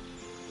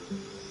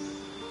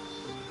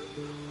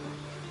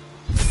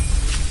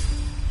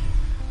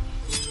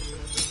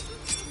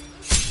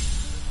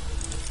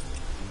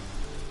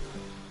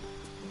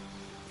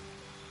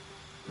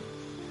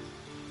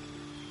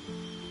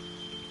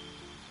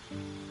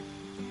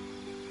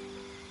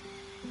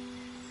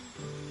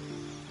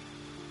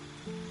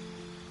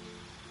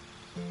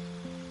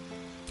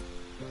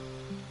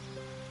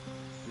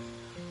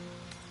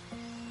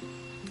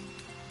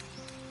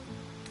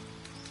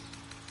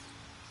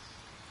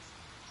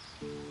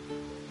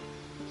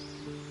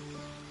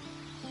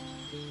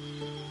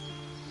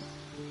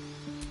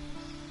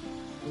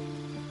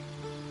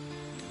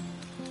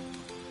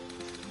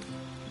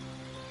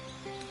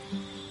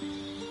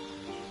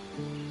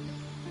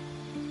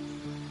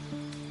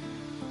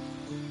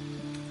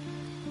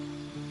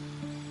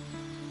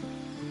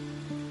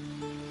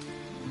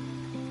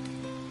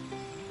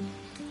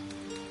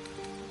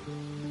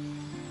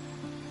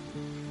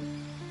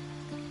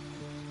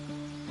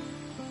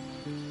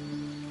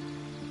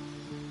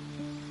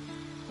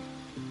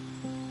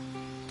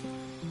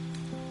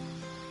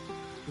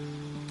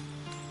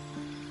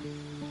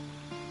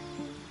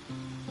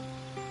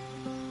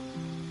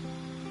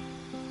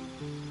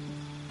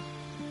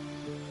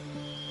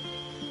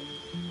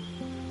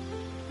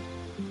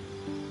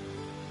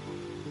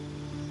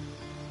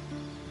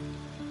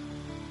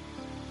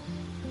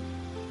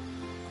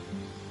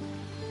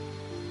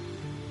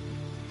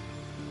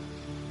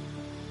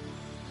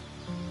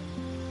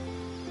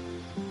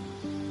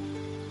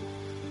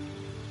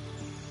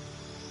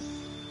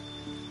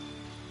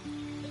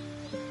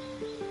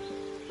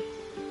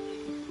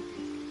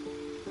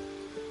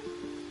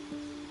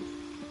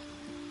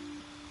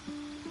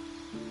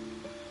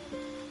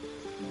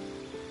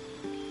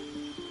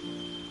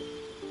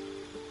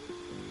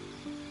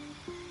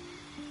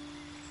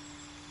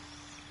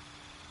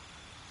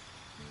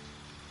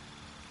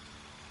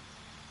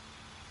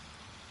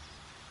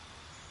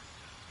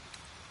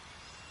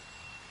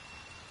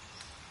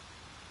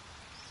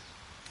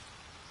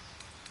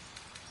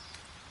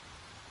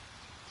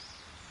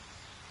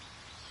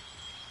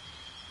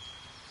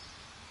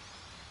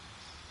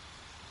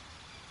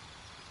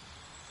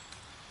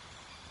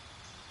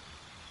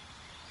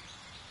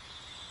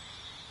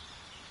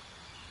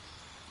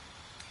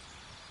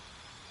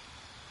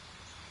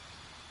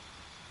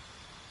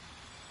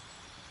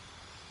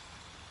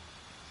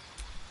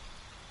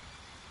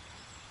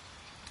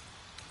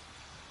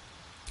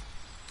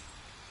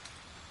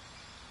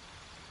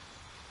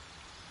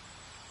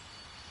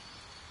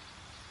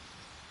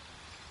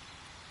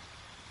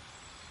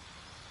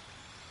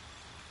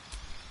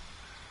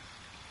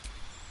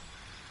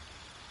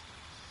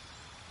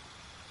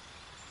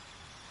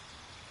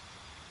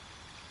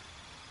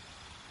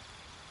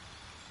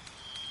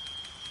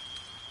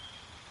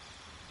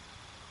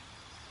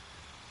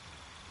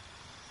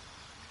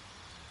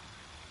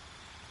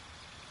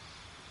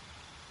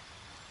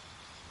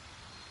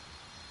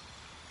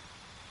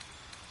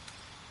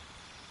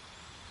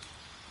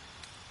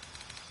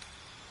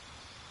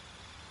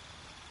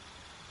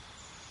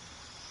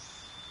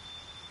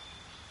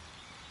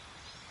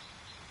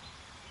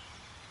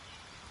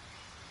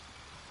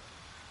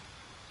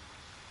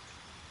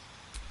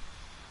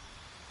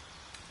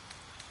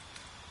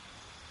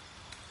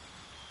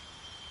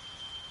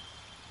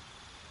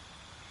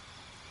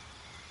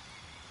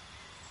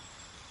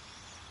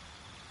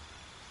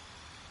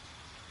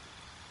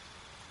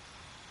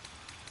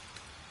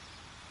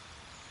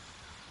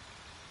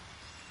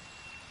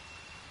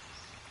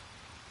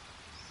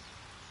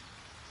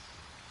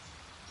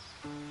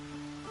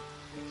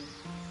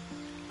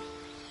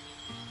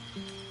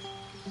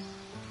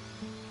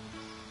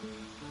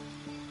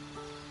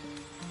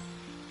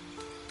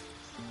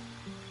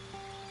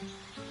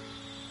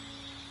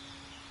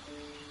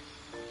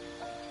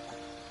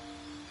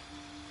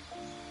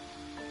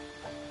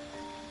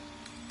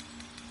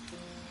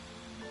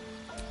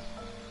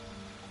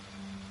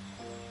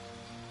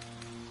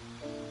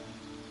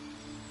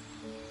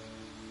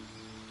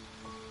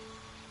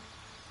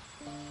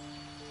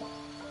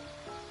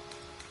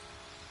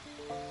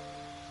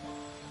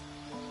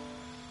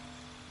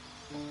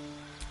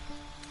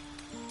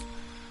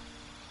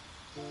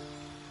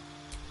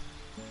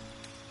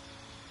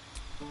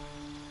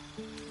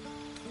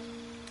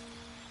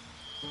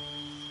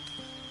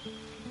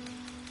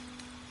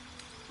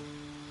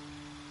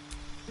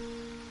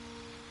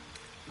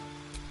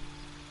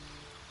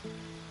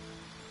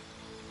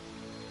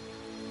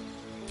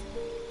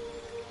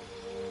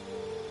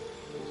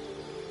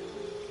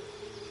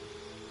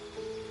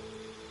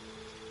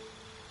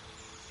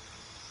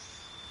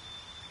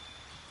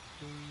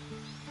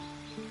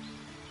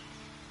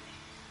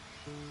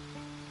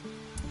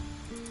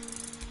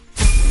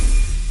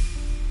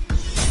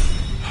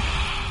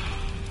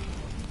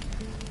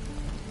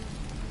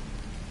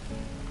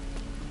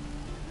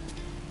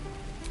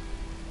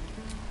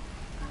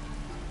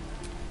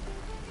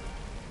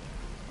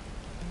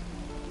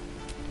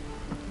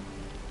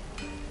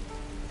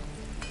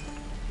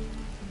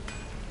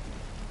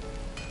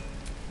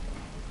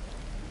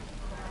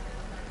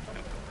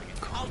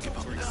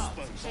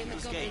 Shame the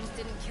goblins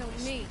didn't kill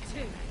me,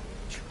 too.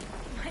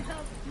 My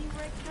love, you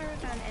were a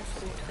caravan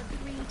escort for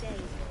 3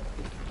 days.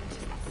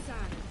 Just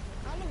sad.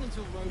 How long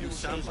until Ronan You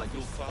sound like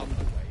your father.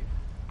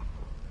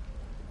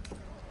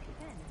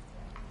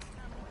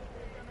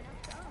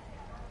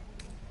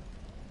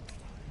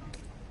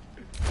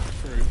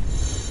 True.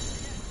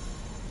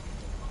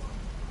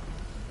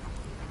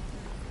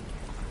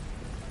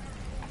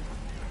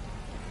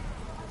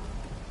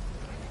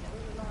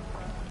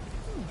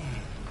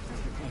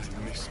 I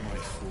miss my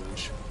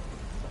forge.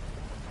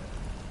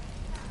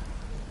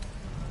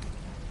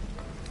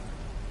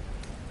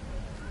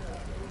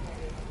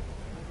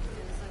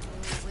 Feels like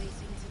we're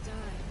waiting to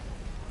die.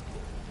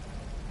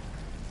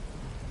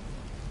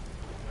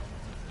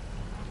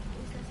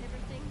 Is that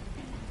everything? I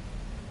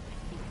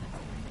think that's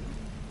everything.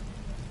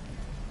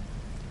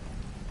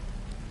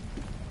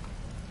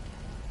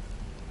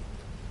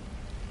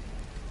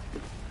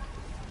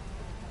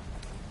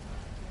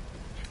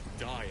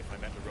 Die if I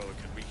met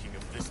Eroica reeking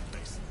of this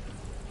place.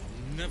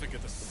 I'll never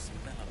get the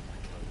smell out of my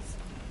clothes.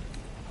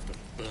 I'll have to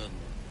burn them.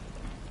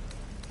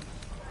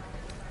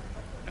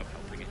 No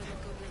helping it.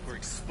 We're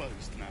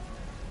exposed now.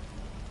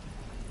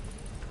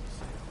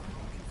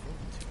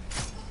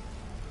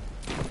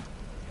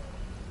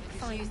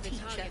 Fine Use the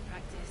teacher. target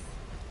practice.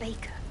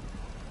 Baker.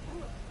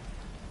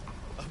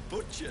 A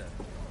butcher?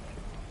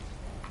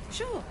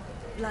 Sure.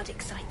 Blood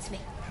excites me.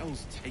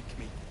 Hells take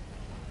me.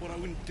 What I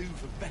wouldn't do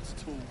for better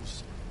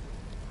tools.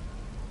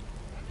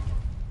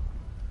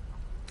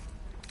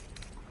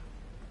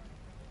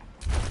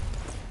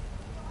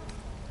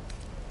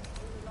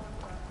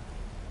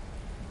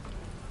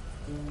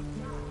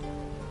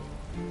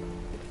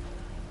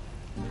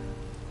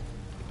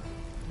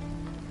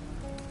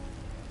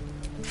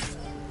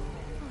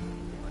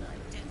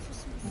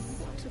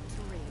 What a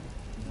dream.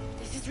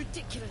 This is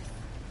ridiculous.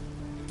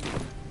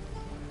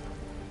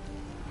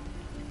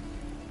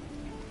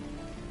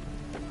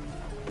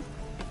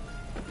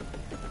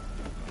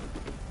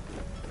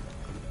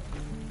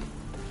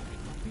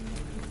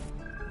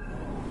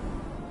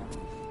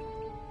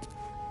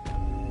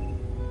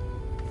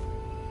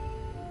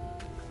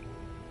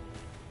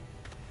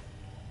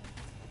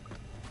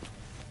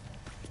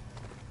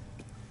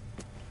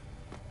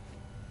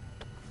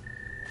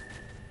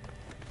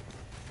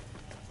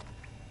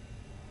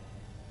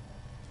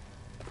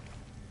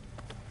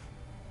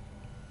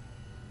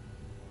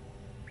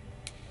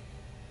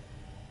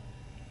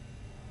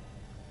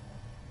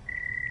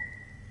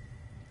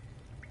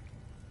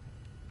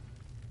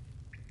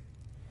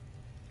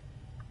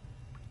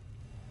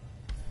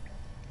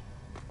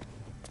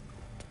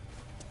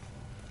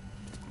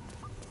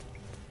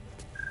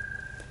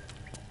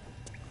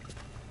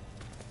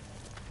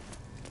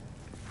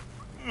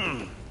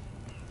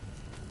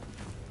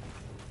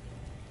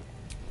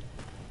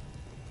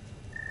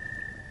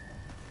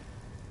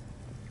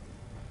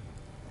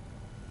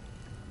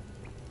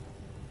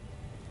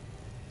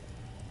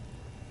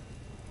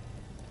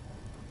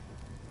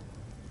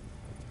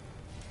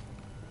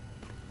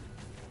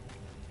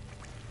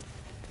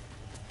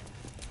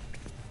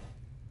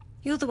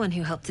 You're the one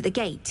who helped at the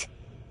gate.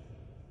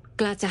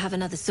 Glad to have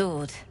another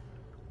sword.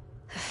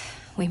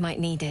 We might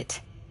need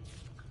it.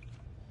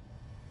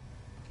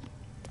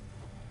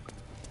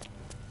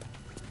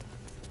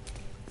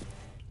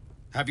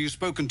 Have you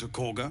spoken to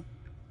Korga?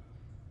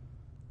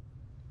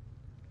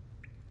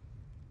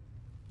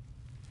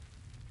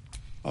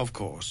 Of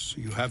course,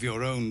 you have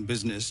your own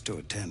business to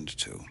attend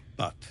to.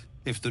 But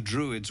if the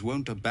Druids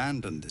won't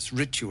abandon this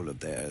ritual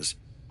of theirs,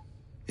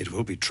 it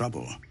will be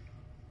trouble.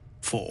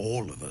 For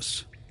all of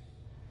us.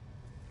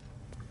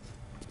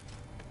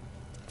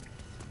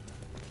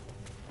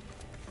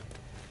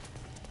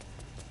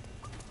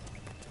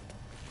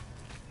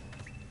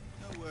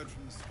 No word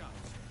from the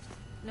scouts.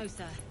 No,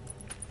 sir.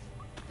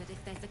 But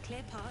if there's a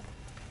clear path...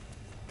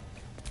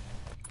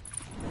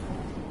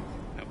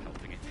 No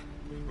helping it.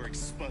 We're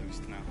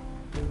exposed now.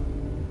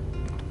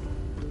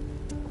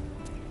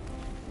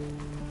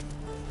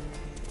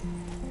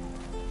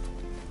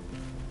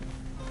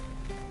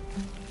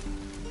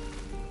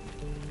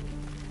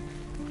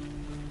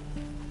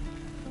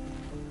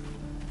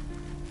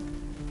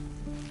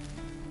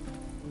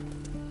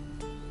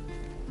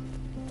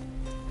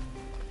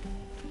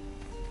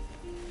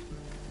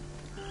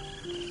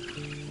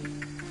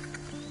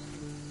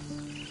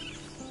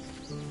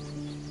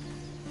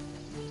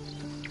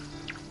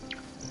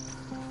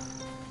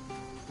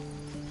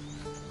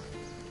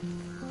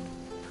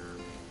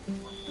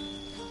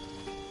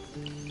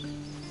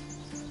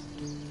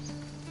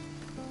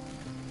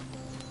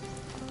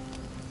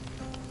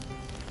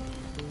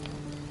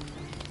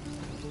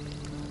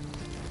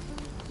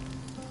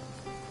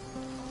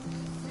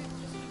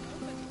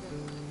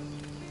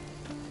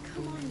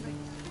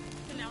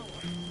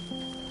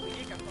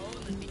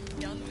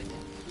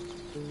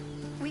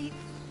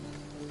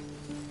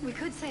 We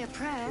could say a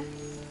prayer.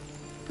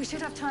 We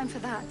should have time for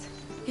that.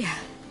 Yeah.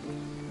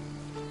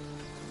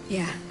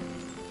 Yeah.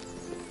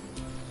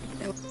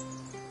 No.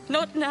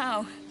 Not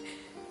now.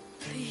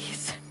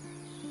 Please.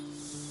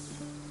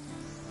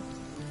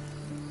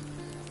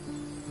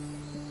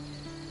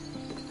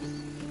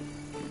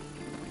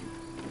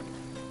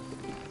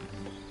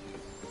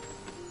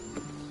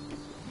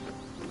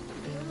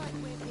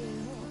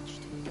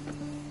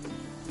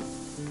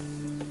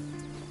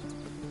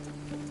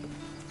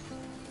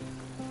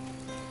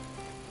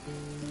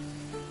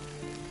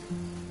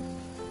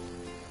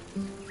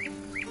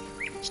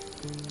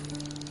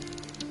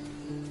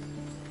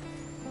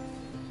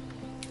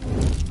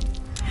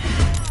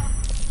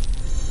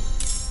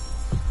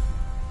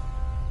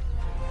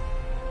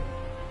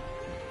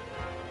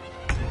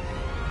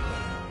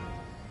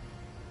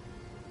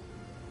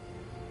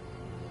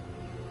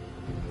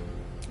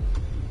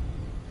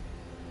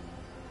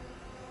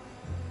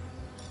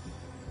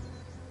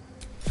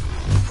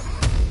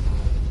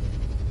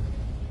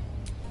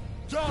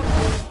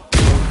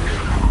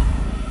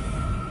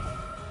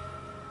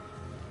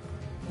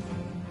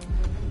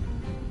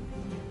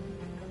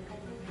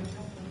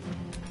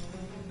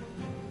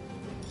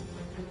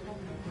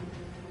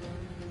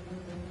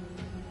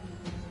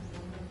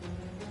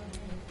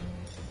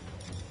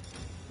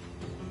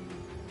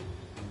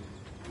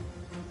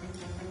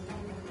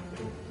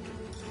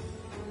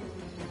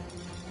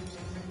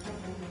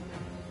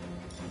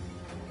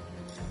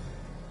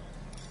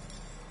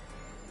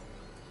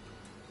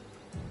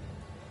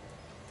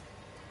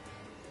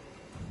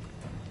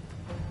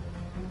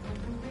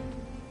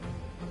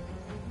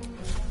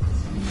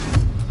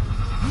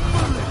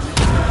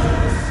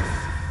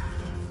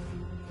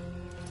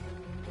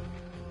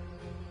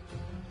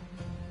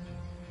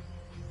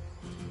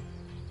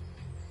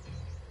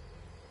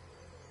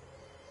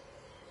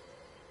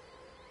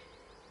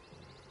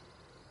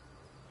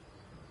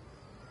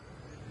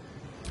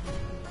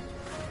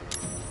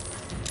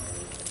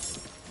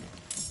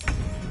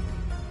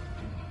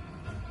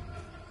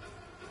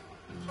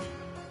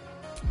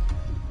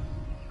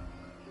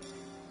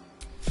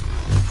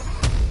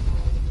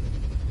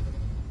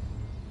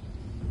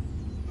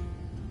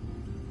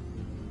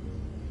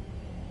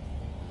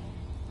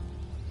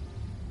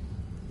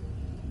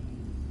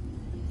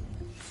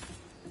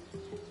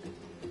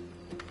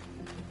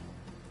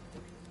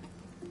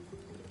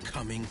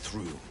 coming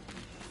through.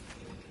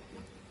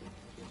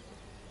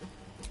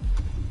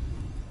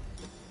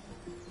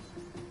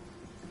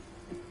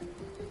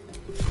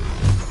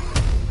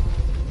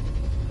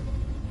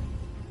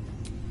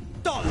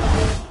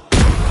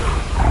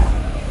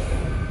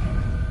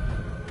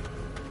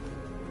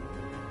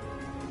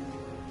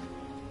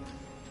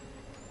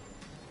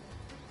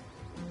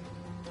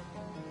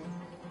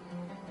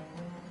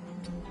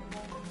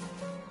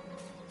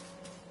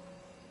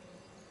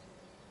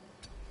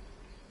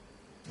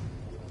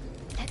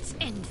 Let's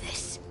end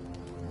this.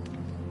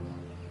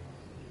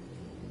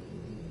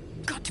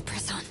 Got to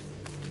press on.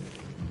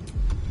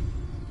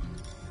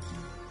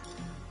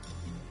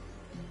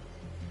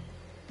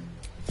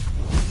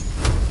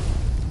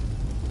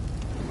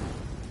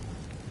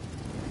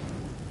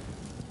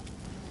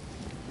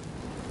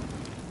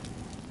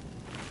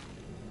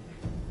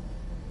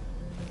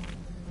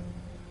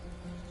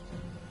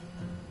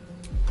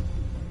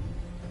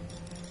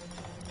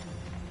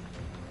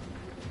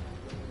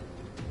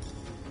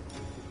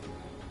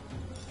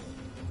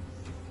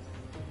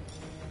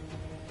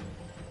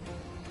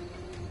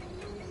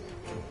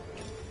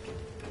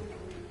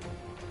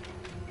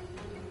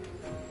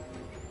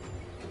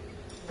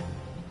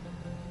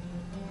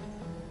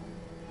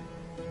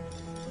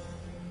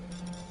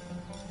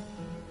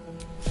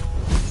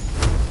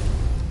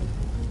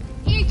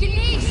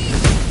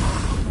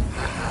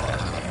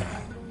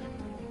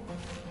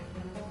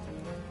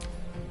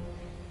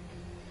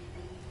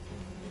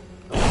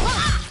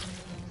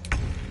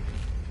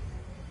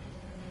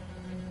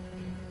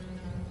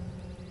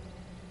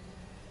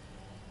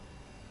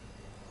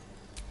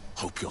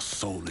 Hope your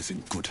soul is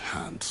in good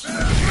hands.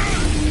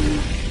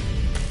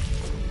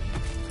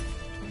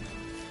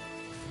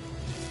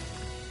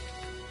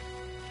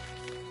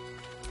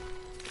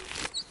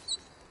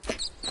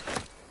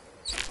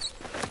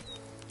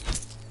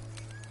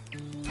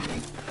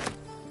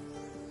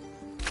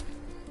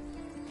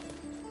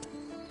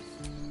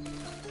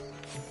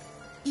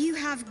 You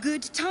have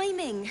good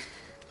timing.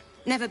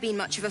 Never been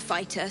much of a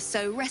fighter,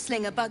 so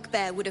wrestling a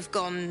bugbear would have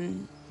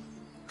gone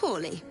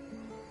poorly.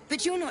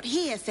 But you're not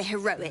here for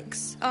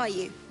heroics, are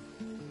you?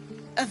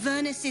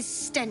 Avernus's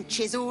stench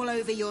is all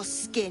over your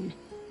skin.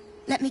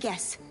 Let me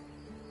guess.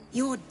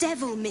 Your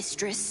devil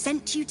mistress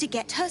sent you to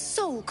get her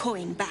soul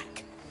coin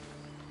back.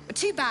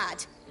 Too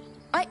bad.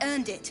 I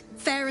earned it,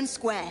 fair and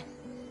square.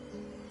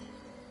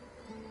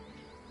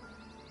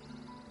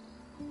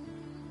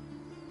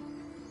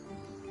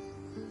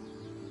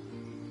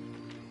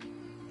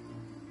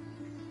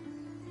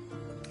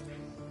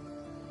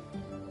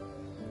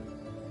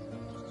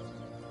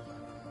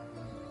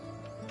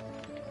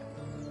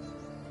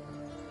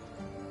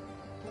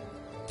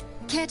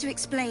 Care to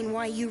explain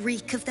why you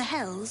reek of the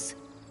Hells?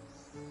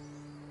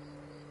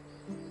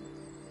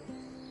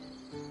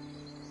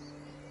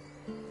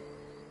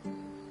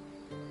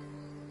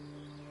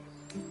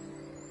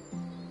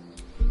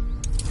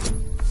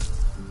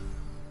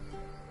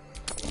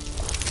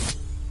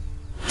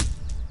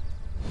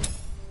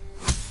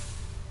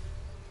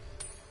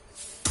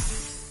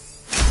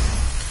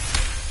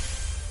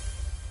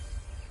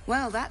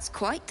 Well, that's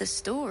quite the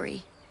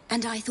story.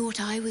 And I thought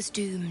I was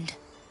doomed.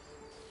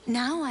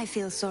 Now I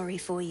feel sorry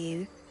for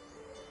you.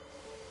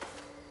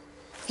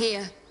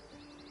 Here.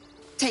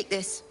 Take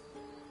this.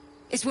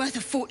 It's worth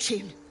a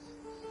fortune.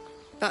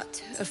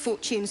 But a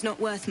fortune's not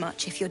worth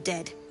much if you're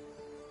dead.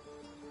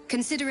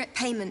 Consider it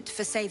payment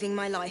for saving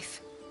my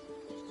life.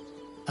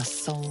 A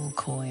soul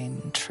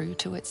coin, true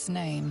to its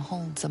name,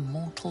 holds a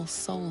mortal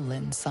soul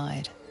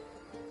inside.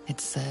 It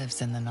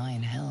serves in the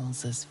Nine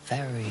Hells as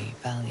very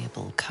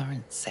valuable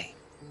currency.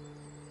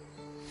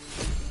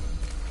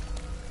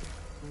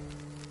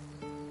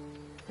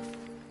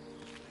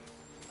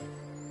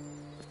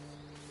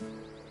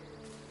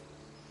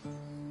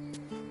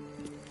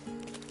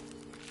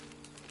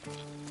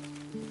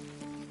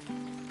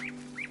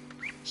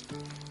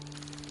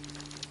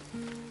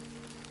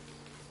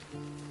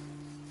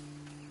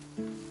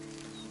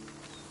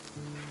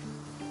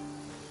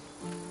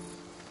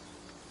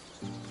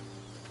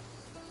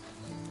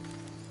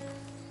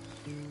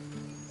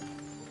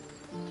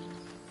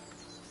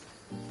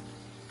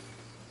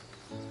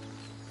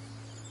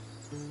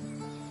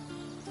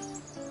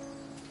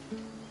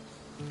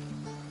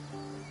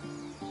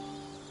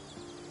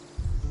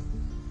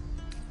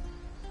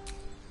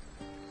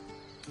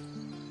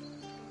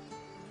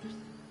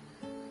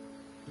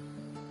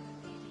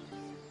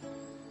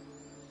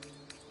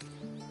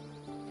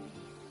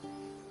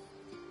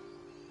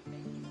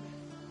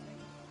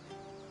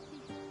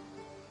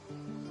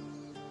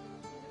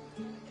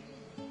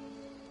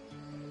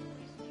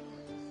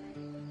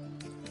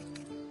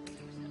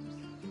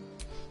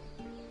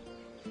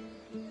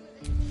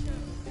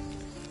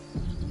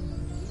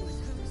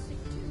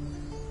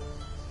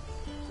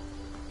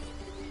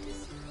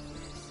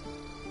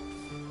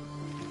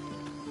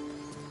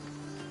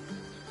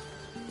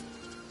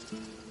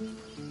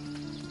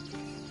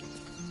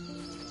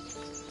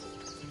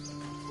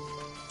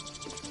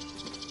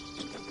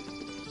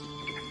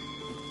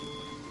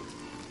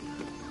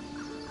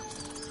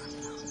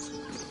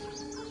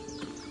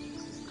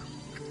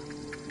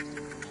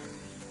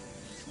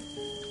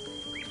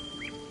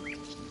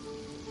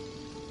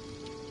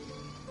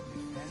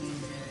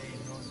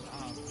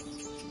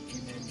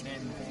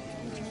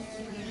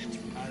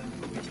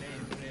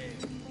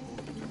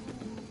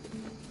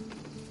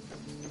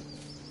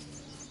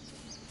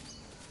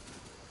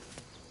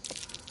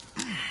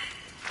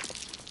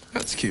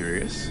 That's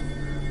curious.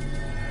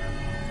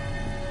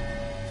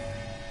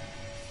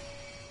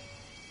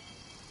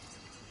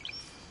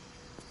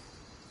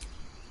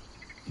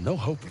 No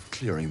hope of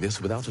clearing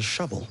this without a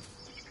shovel.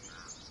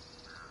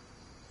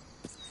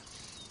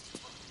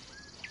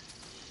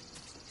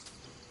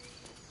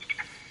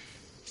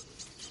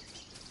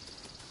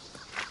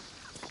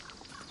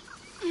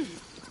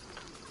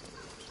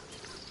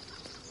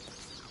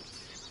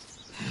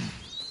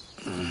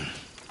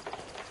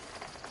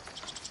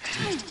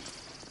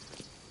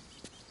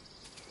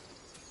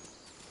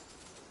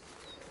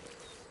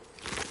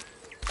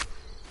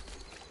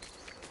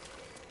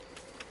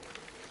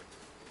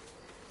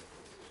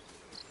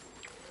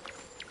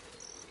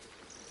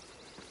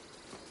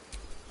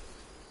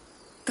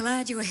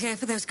 Glad you were here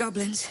for those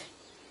goblins.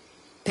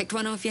 Picked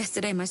one off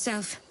yesterday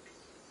myself.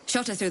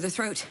 Shot her through the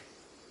throat.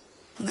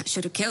 Well, that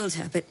should have killed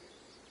her, but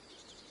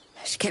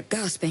she kept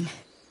gasping.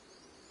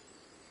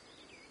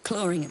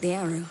 Clawing at the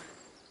arrow.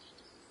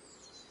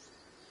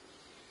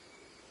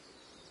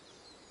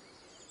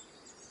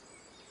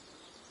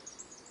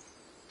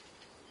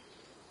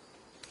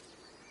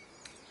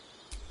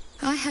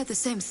 I had the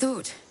same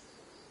thought.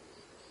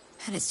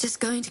 And it's just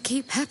going to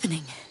keep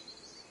happening.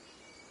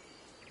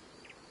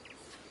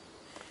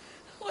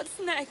 What's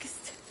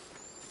next?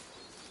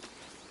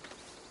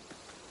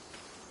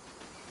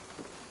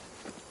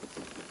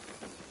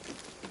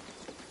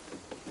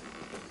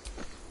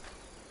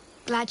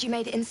 Glad you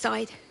made it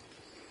inside.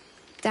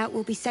 Doubt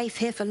we'll be safe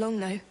here for long,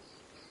 though.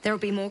 There'll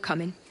be more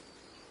coming.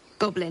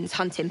 Goblins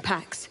hunt in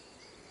packs.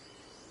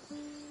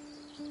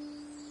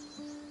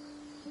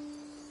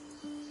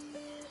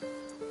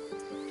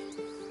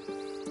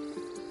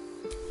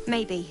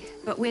 Maybe,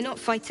 but we're not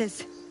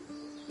fighters.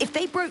 If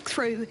they broke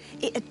through,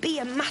 it'd be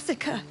a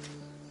massacre.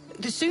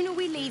 The sooner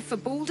we leave for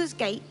Baldur's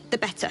Gate, the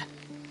better.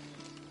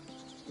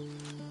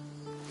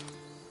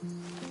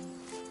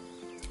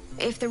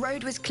 If the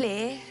road was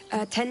clear,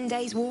 a 10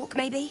 days walk,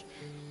 maybe?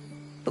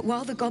 But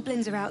while the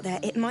goblins are out there,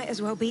 it might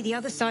as well be the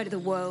other side of the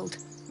world.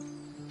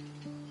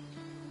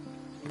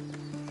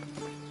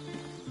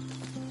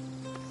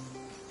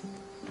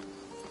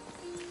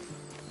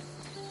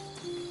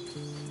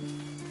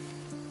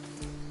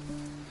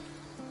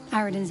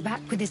 Aradin's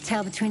back with his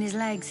tail between his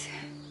legs.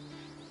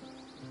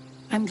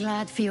 I'm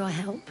glad for your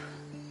help,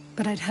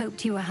 but I'd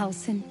hoped you were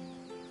Halsin.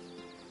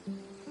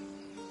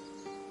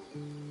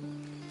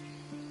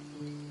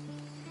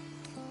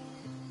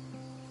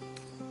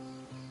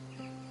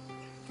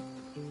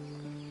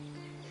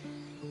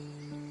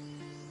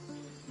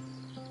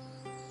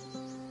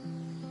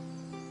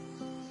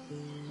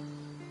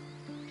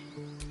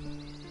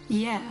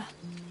 Yeah,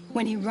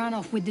 when he ran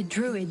off with the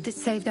druid that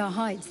saved our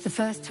hides the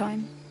first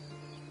time.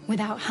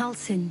 Without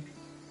Halsin,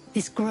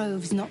 this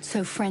grove's not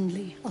so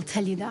friendly, I'll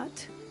tell you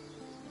that.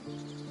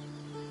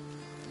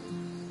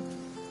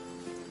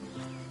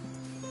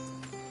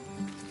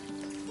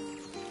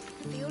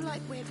 I feel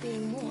like we're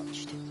being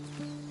watched.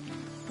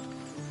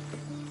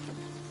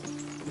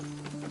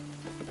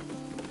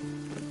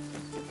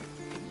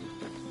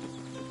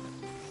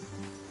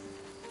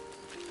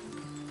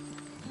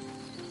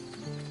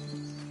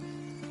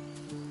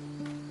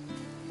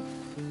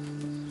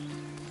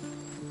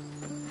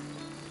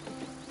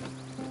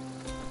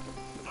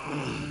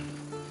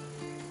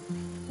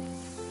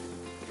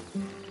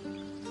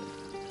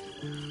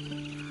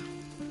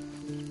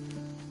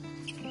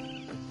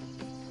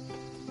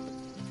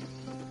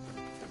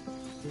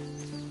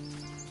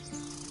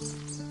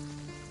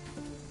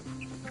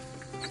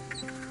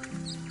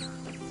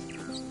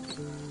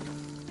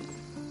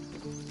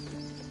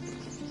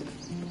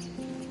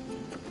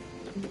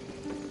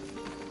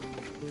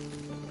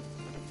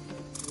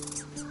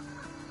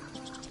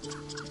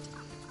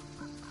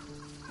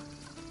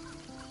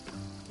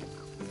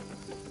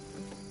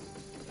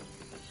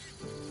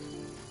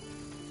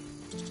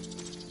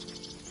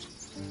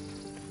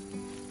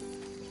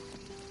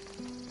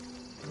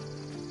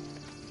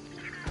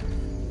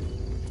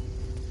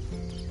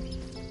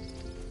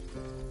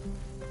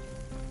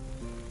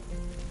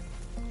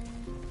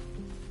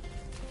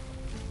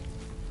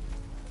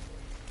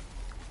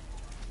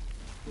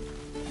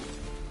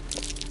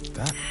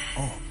 That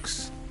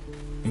ox.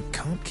 It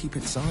can't keep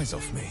its eyes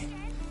off me.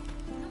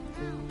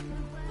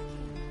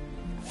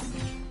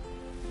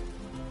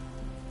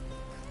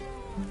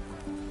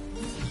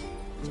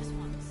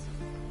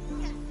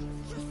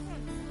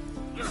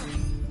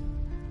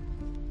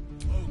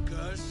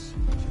 Focus.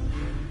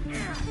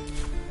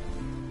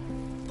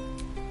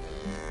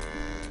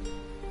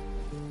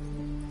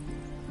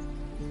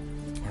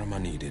 Where am I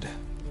needed?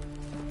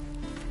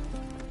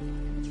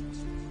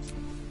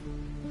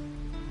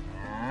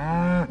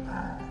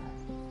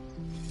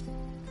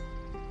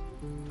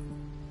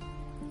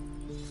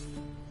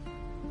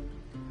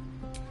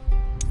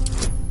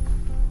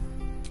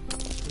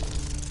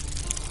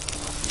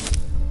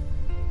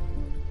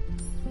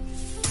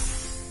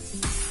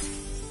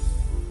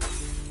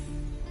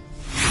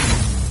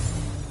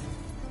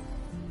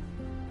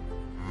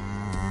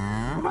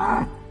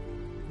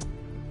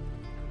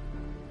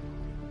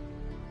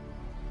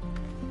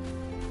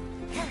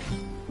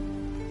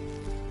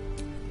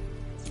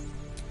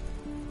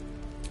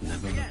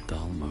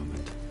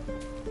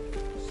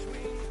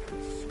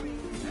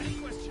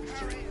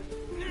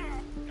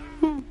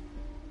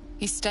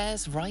 He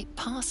stares right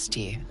past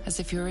you, as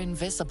if you're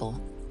invisible.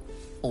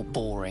 Or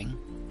boring.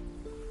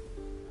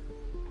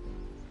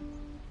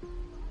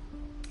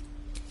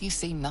 You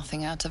seem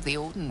nothing out of the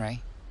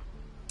ordinary.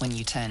 When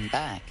you turn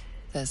back,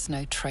 there's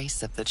no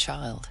trace of the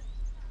child.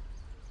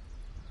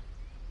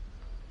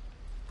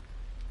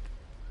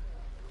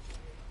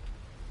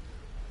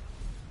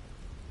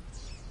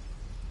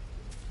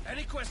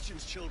 Any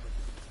questions, children?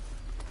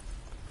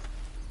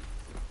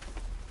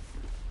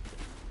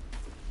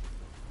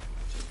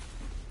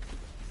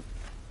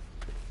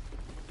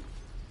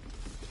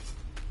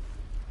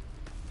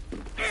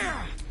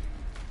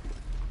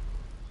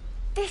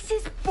 This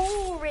is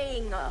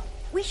boring.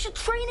 We should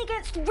train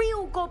against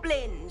real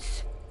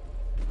goblins.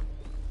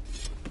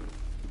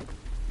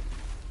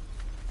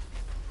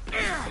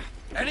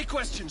 Any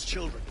questions,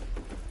 children?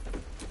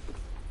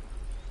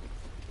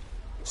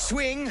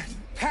 Swing,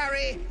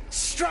 parry,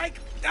 strike.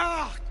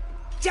 Ah!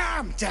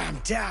 Damn, damn,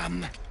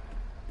 damn.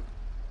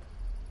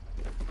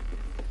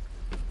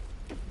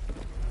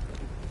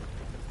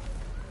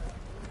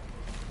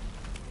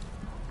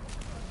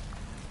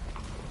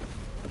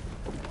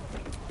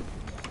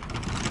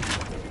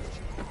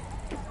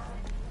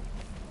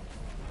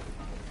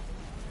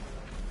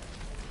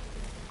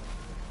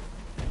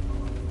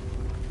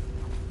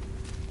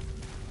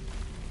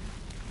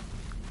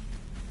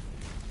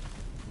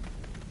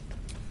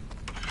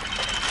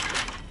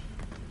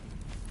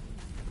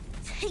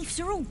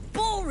 Thieves are all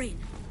boring.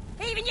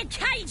 Even your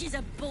cages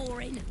are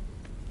boring.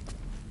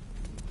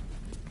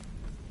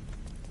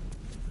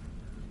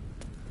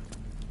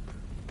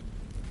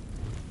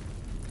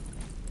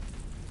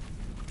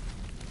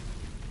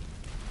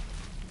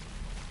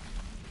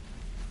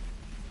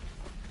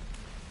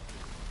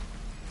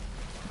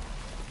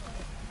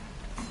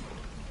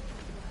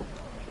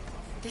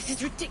 This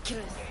is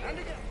ridiculous.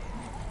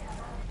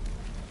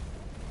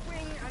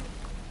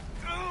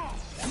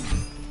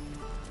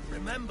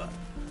 Remember,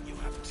 you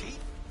have teeth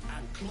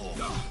and claws.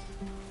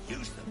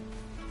 Use them.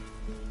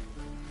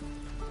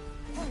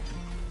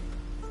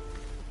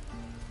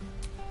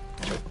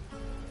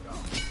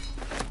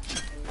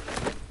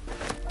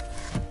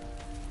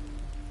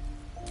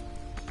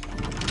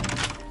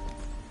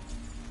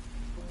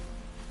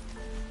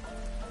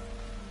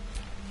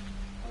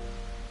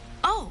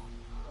 Oh!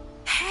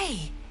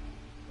 Hey!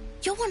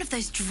 You're one of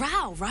those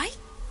drow, right?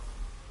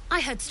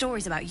 I heard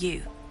stories about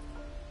you.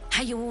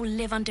 How you all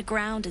live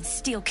underground and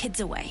steal kids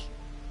away.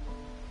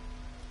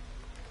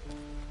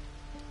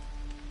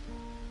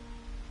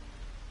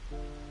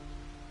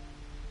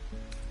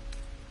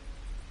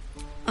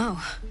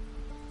 Oh.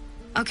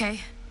 Okay.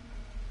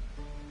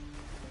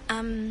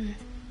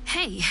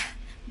 Hey.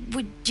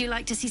 Would you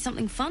like to see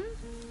something fun?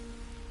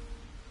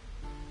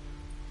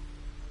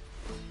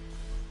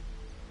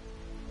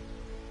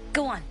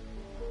 Go on.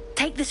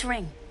 Take this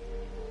ring.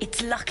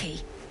 It's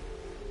lucky.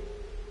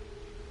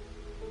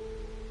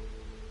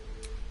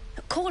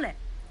 Call it.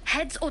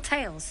 Heads or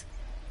tails?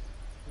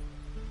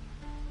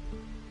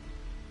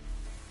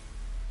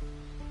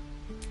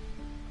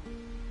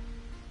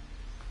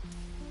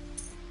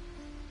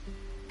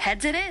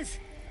 Heads it is.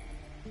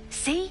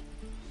 See?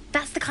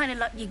 That's the kind of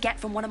luck you get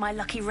from one of my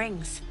lucky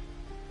rings.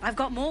 I've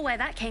got more where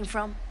that came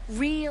from.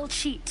 Real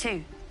cheap,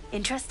 too.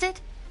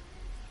 Interested?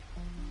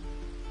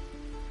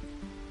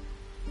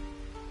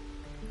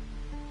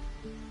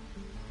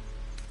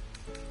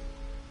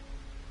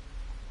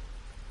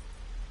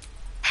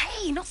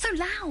 Hey, not so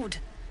loud.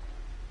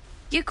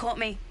 You caught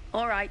me.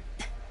 All right.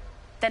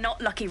 They're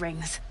not lucky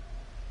rings.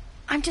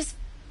 I'm just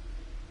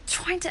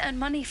trying to earn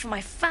money for my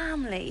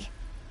family.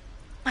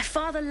 My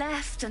father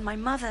left and my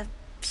mother,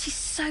 she's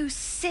so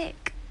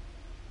sick.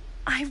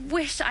 I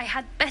wish I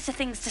had better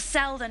things to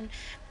sell than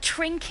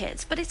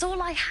trinkets, but it's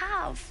all I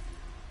have.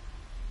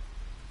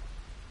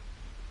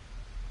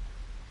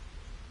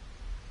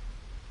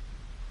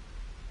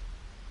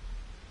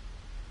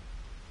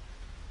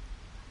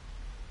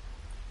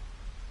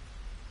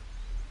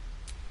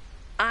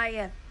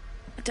 I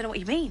don't know what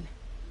you mean.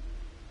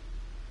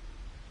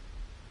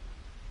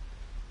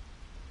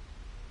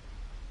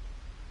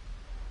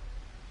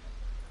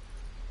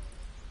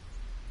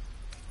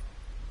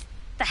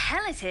 The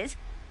hell it is?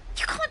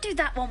 You can't do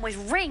that one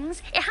with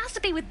rings. It has to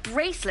be with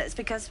bracelets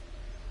because...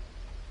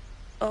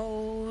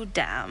 Oh,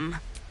 damn.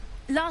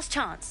 Last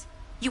chance.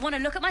 You want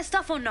to look at my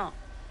stuff or not?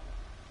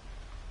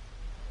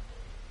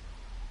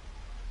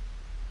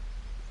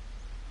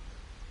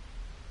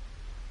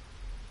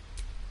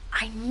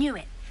 I knew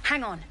it.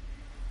 Hang on.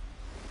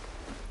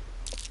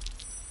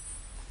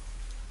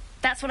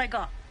 That's what I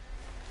got.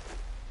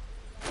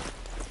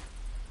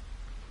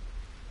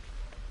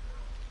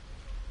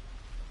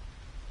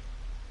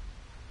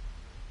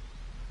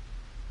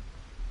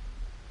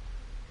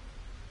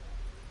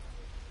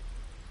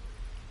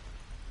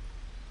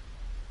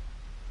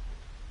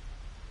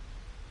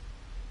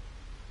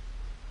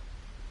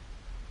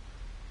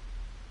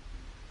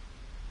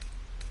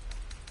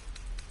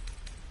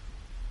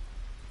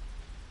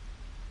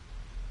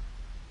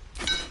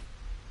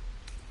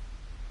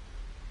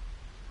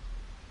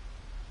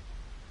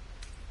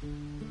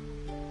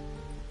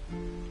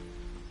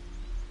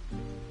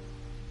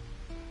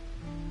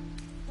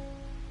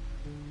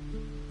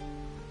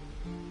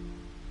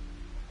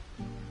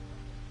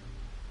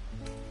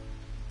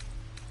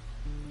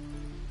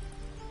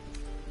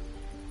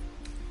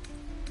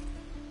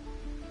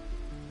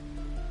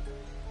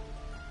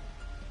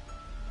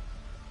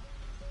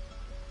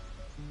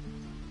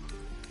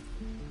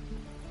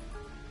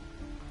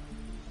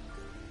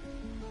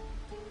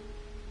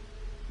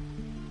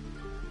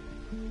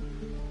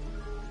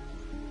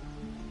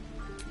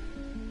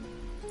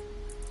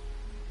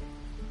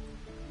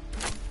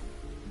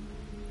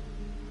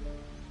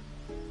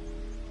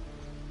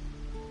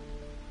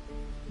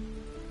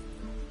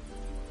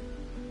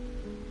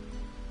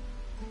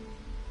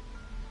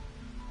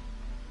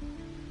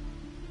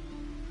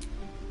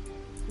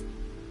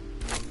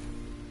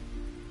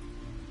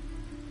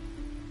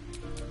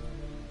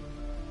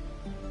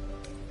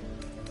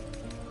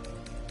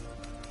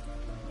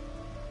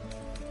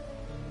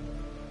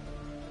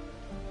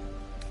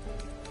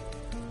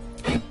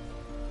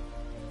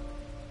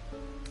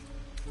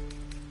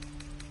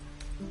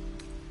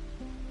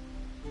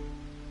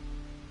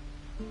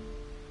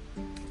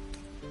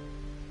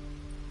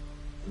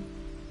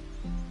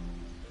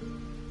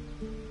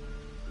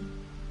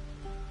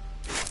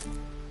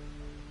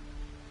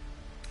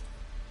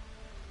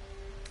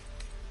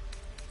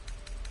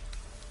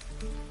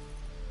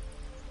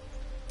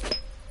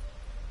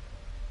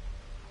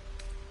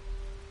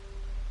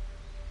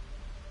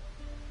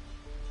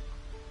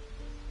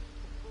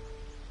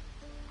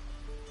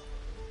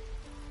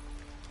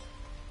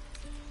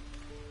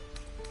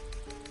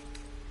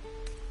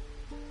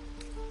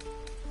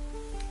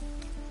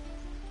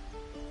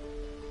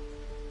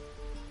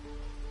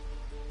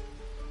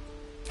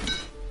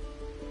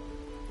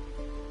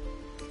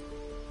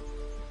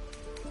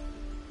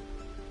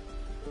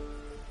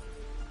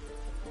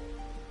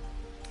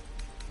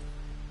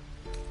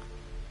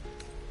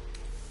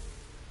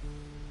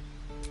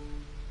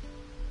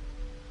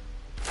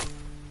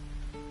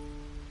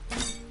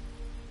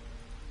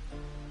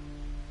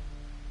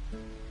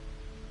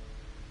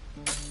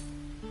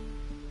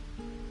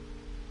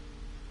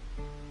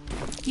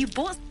 You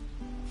bought...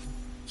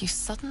 You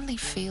suddenly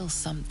feel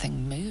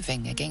something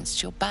moving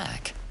against your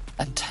back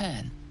and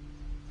turn.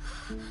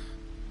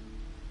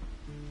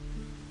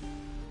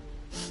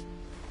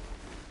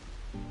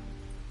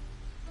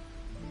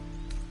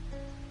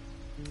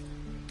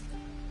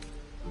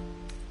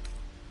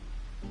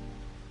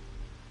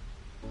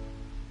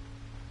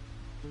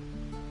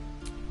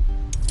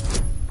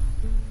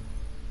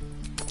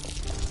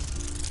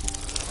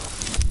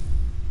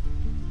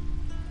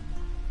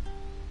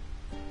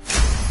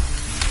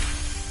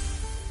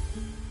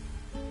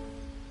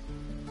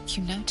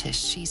 You notice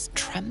she's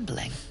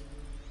trembling.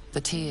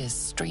 The tears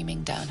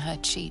streaming down her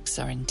cheeks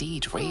are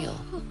indeed real.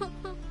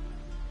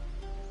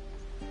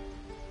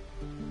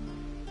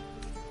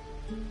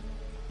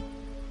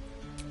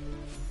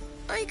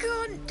 I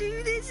can't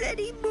do this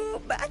anymore,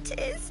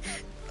 Mattis.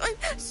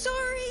 I'm sorry.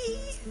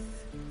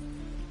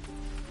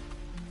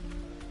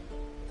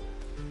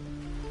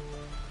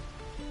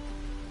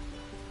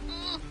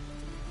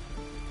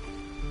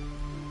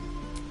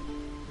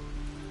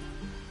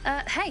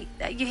 Hey,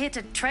 you here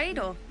to trade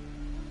or...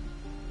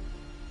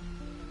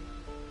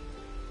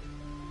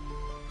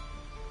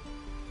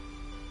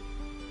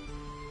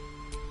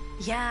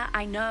 Yeah,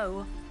 I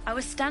know. I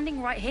was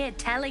standing right here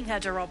telling her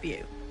to rob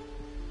you.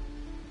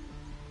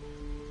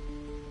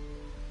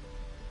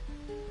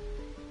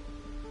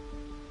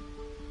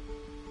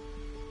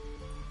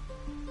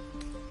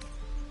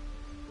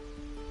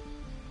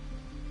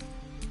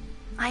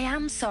 I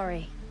am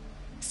sorry.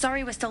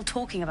 Sorry we're still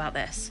talking about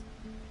this.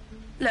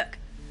 Look,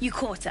 you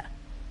caught her.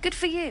 Good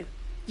for you.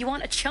 You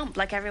aren't a chump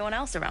like everyone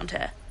else around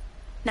here.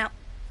 Now,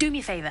 do me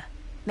a favor.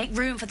 Make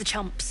room for the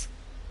chumps.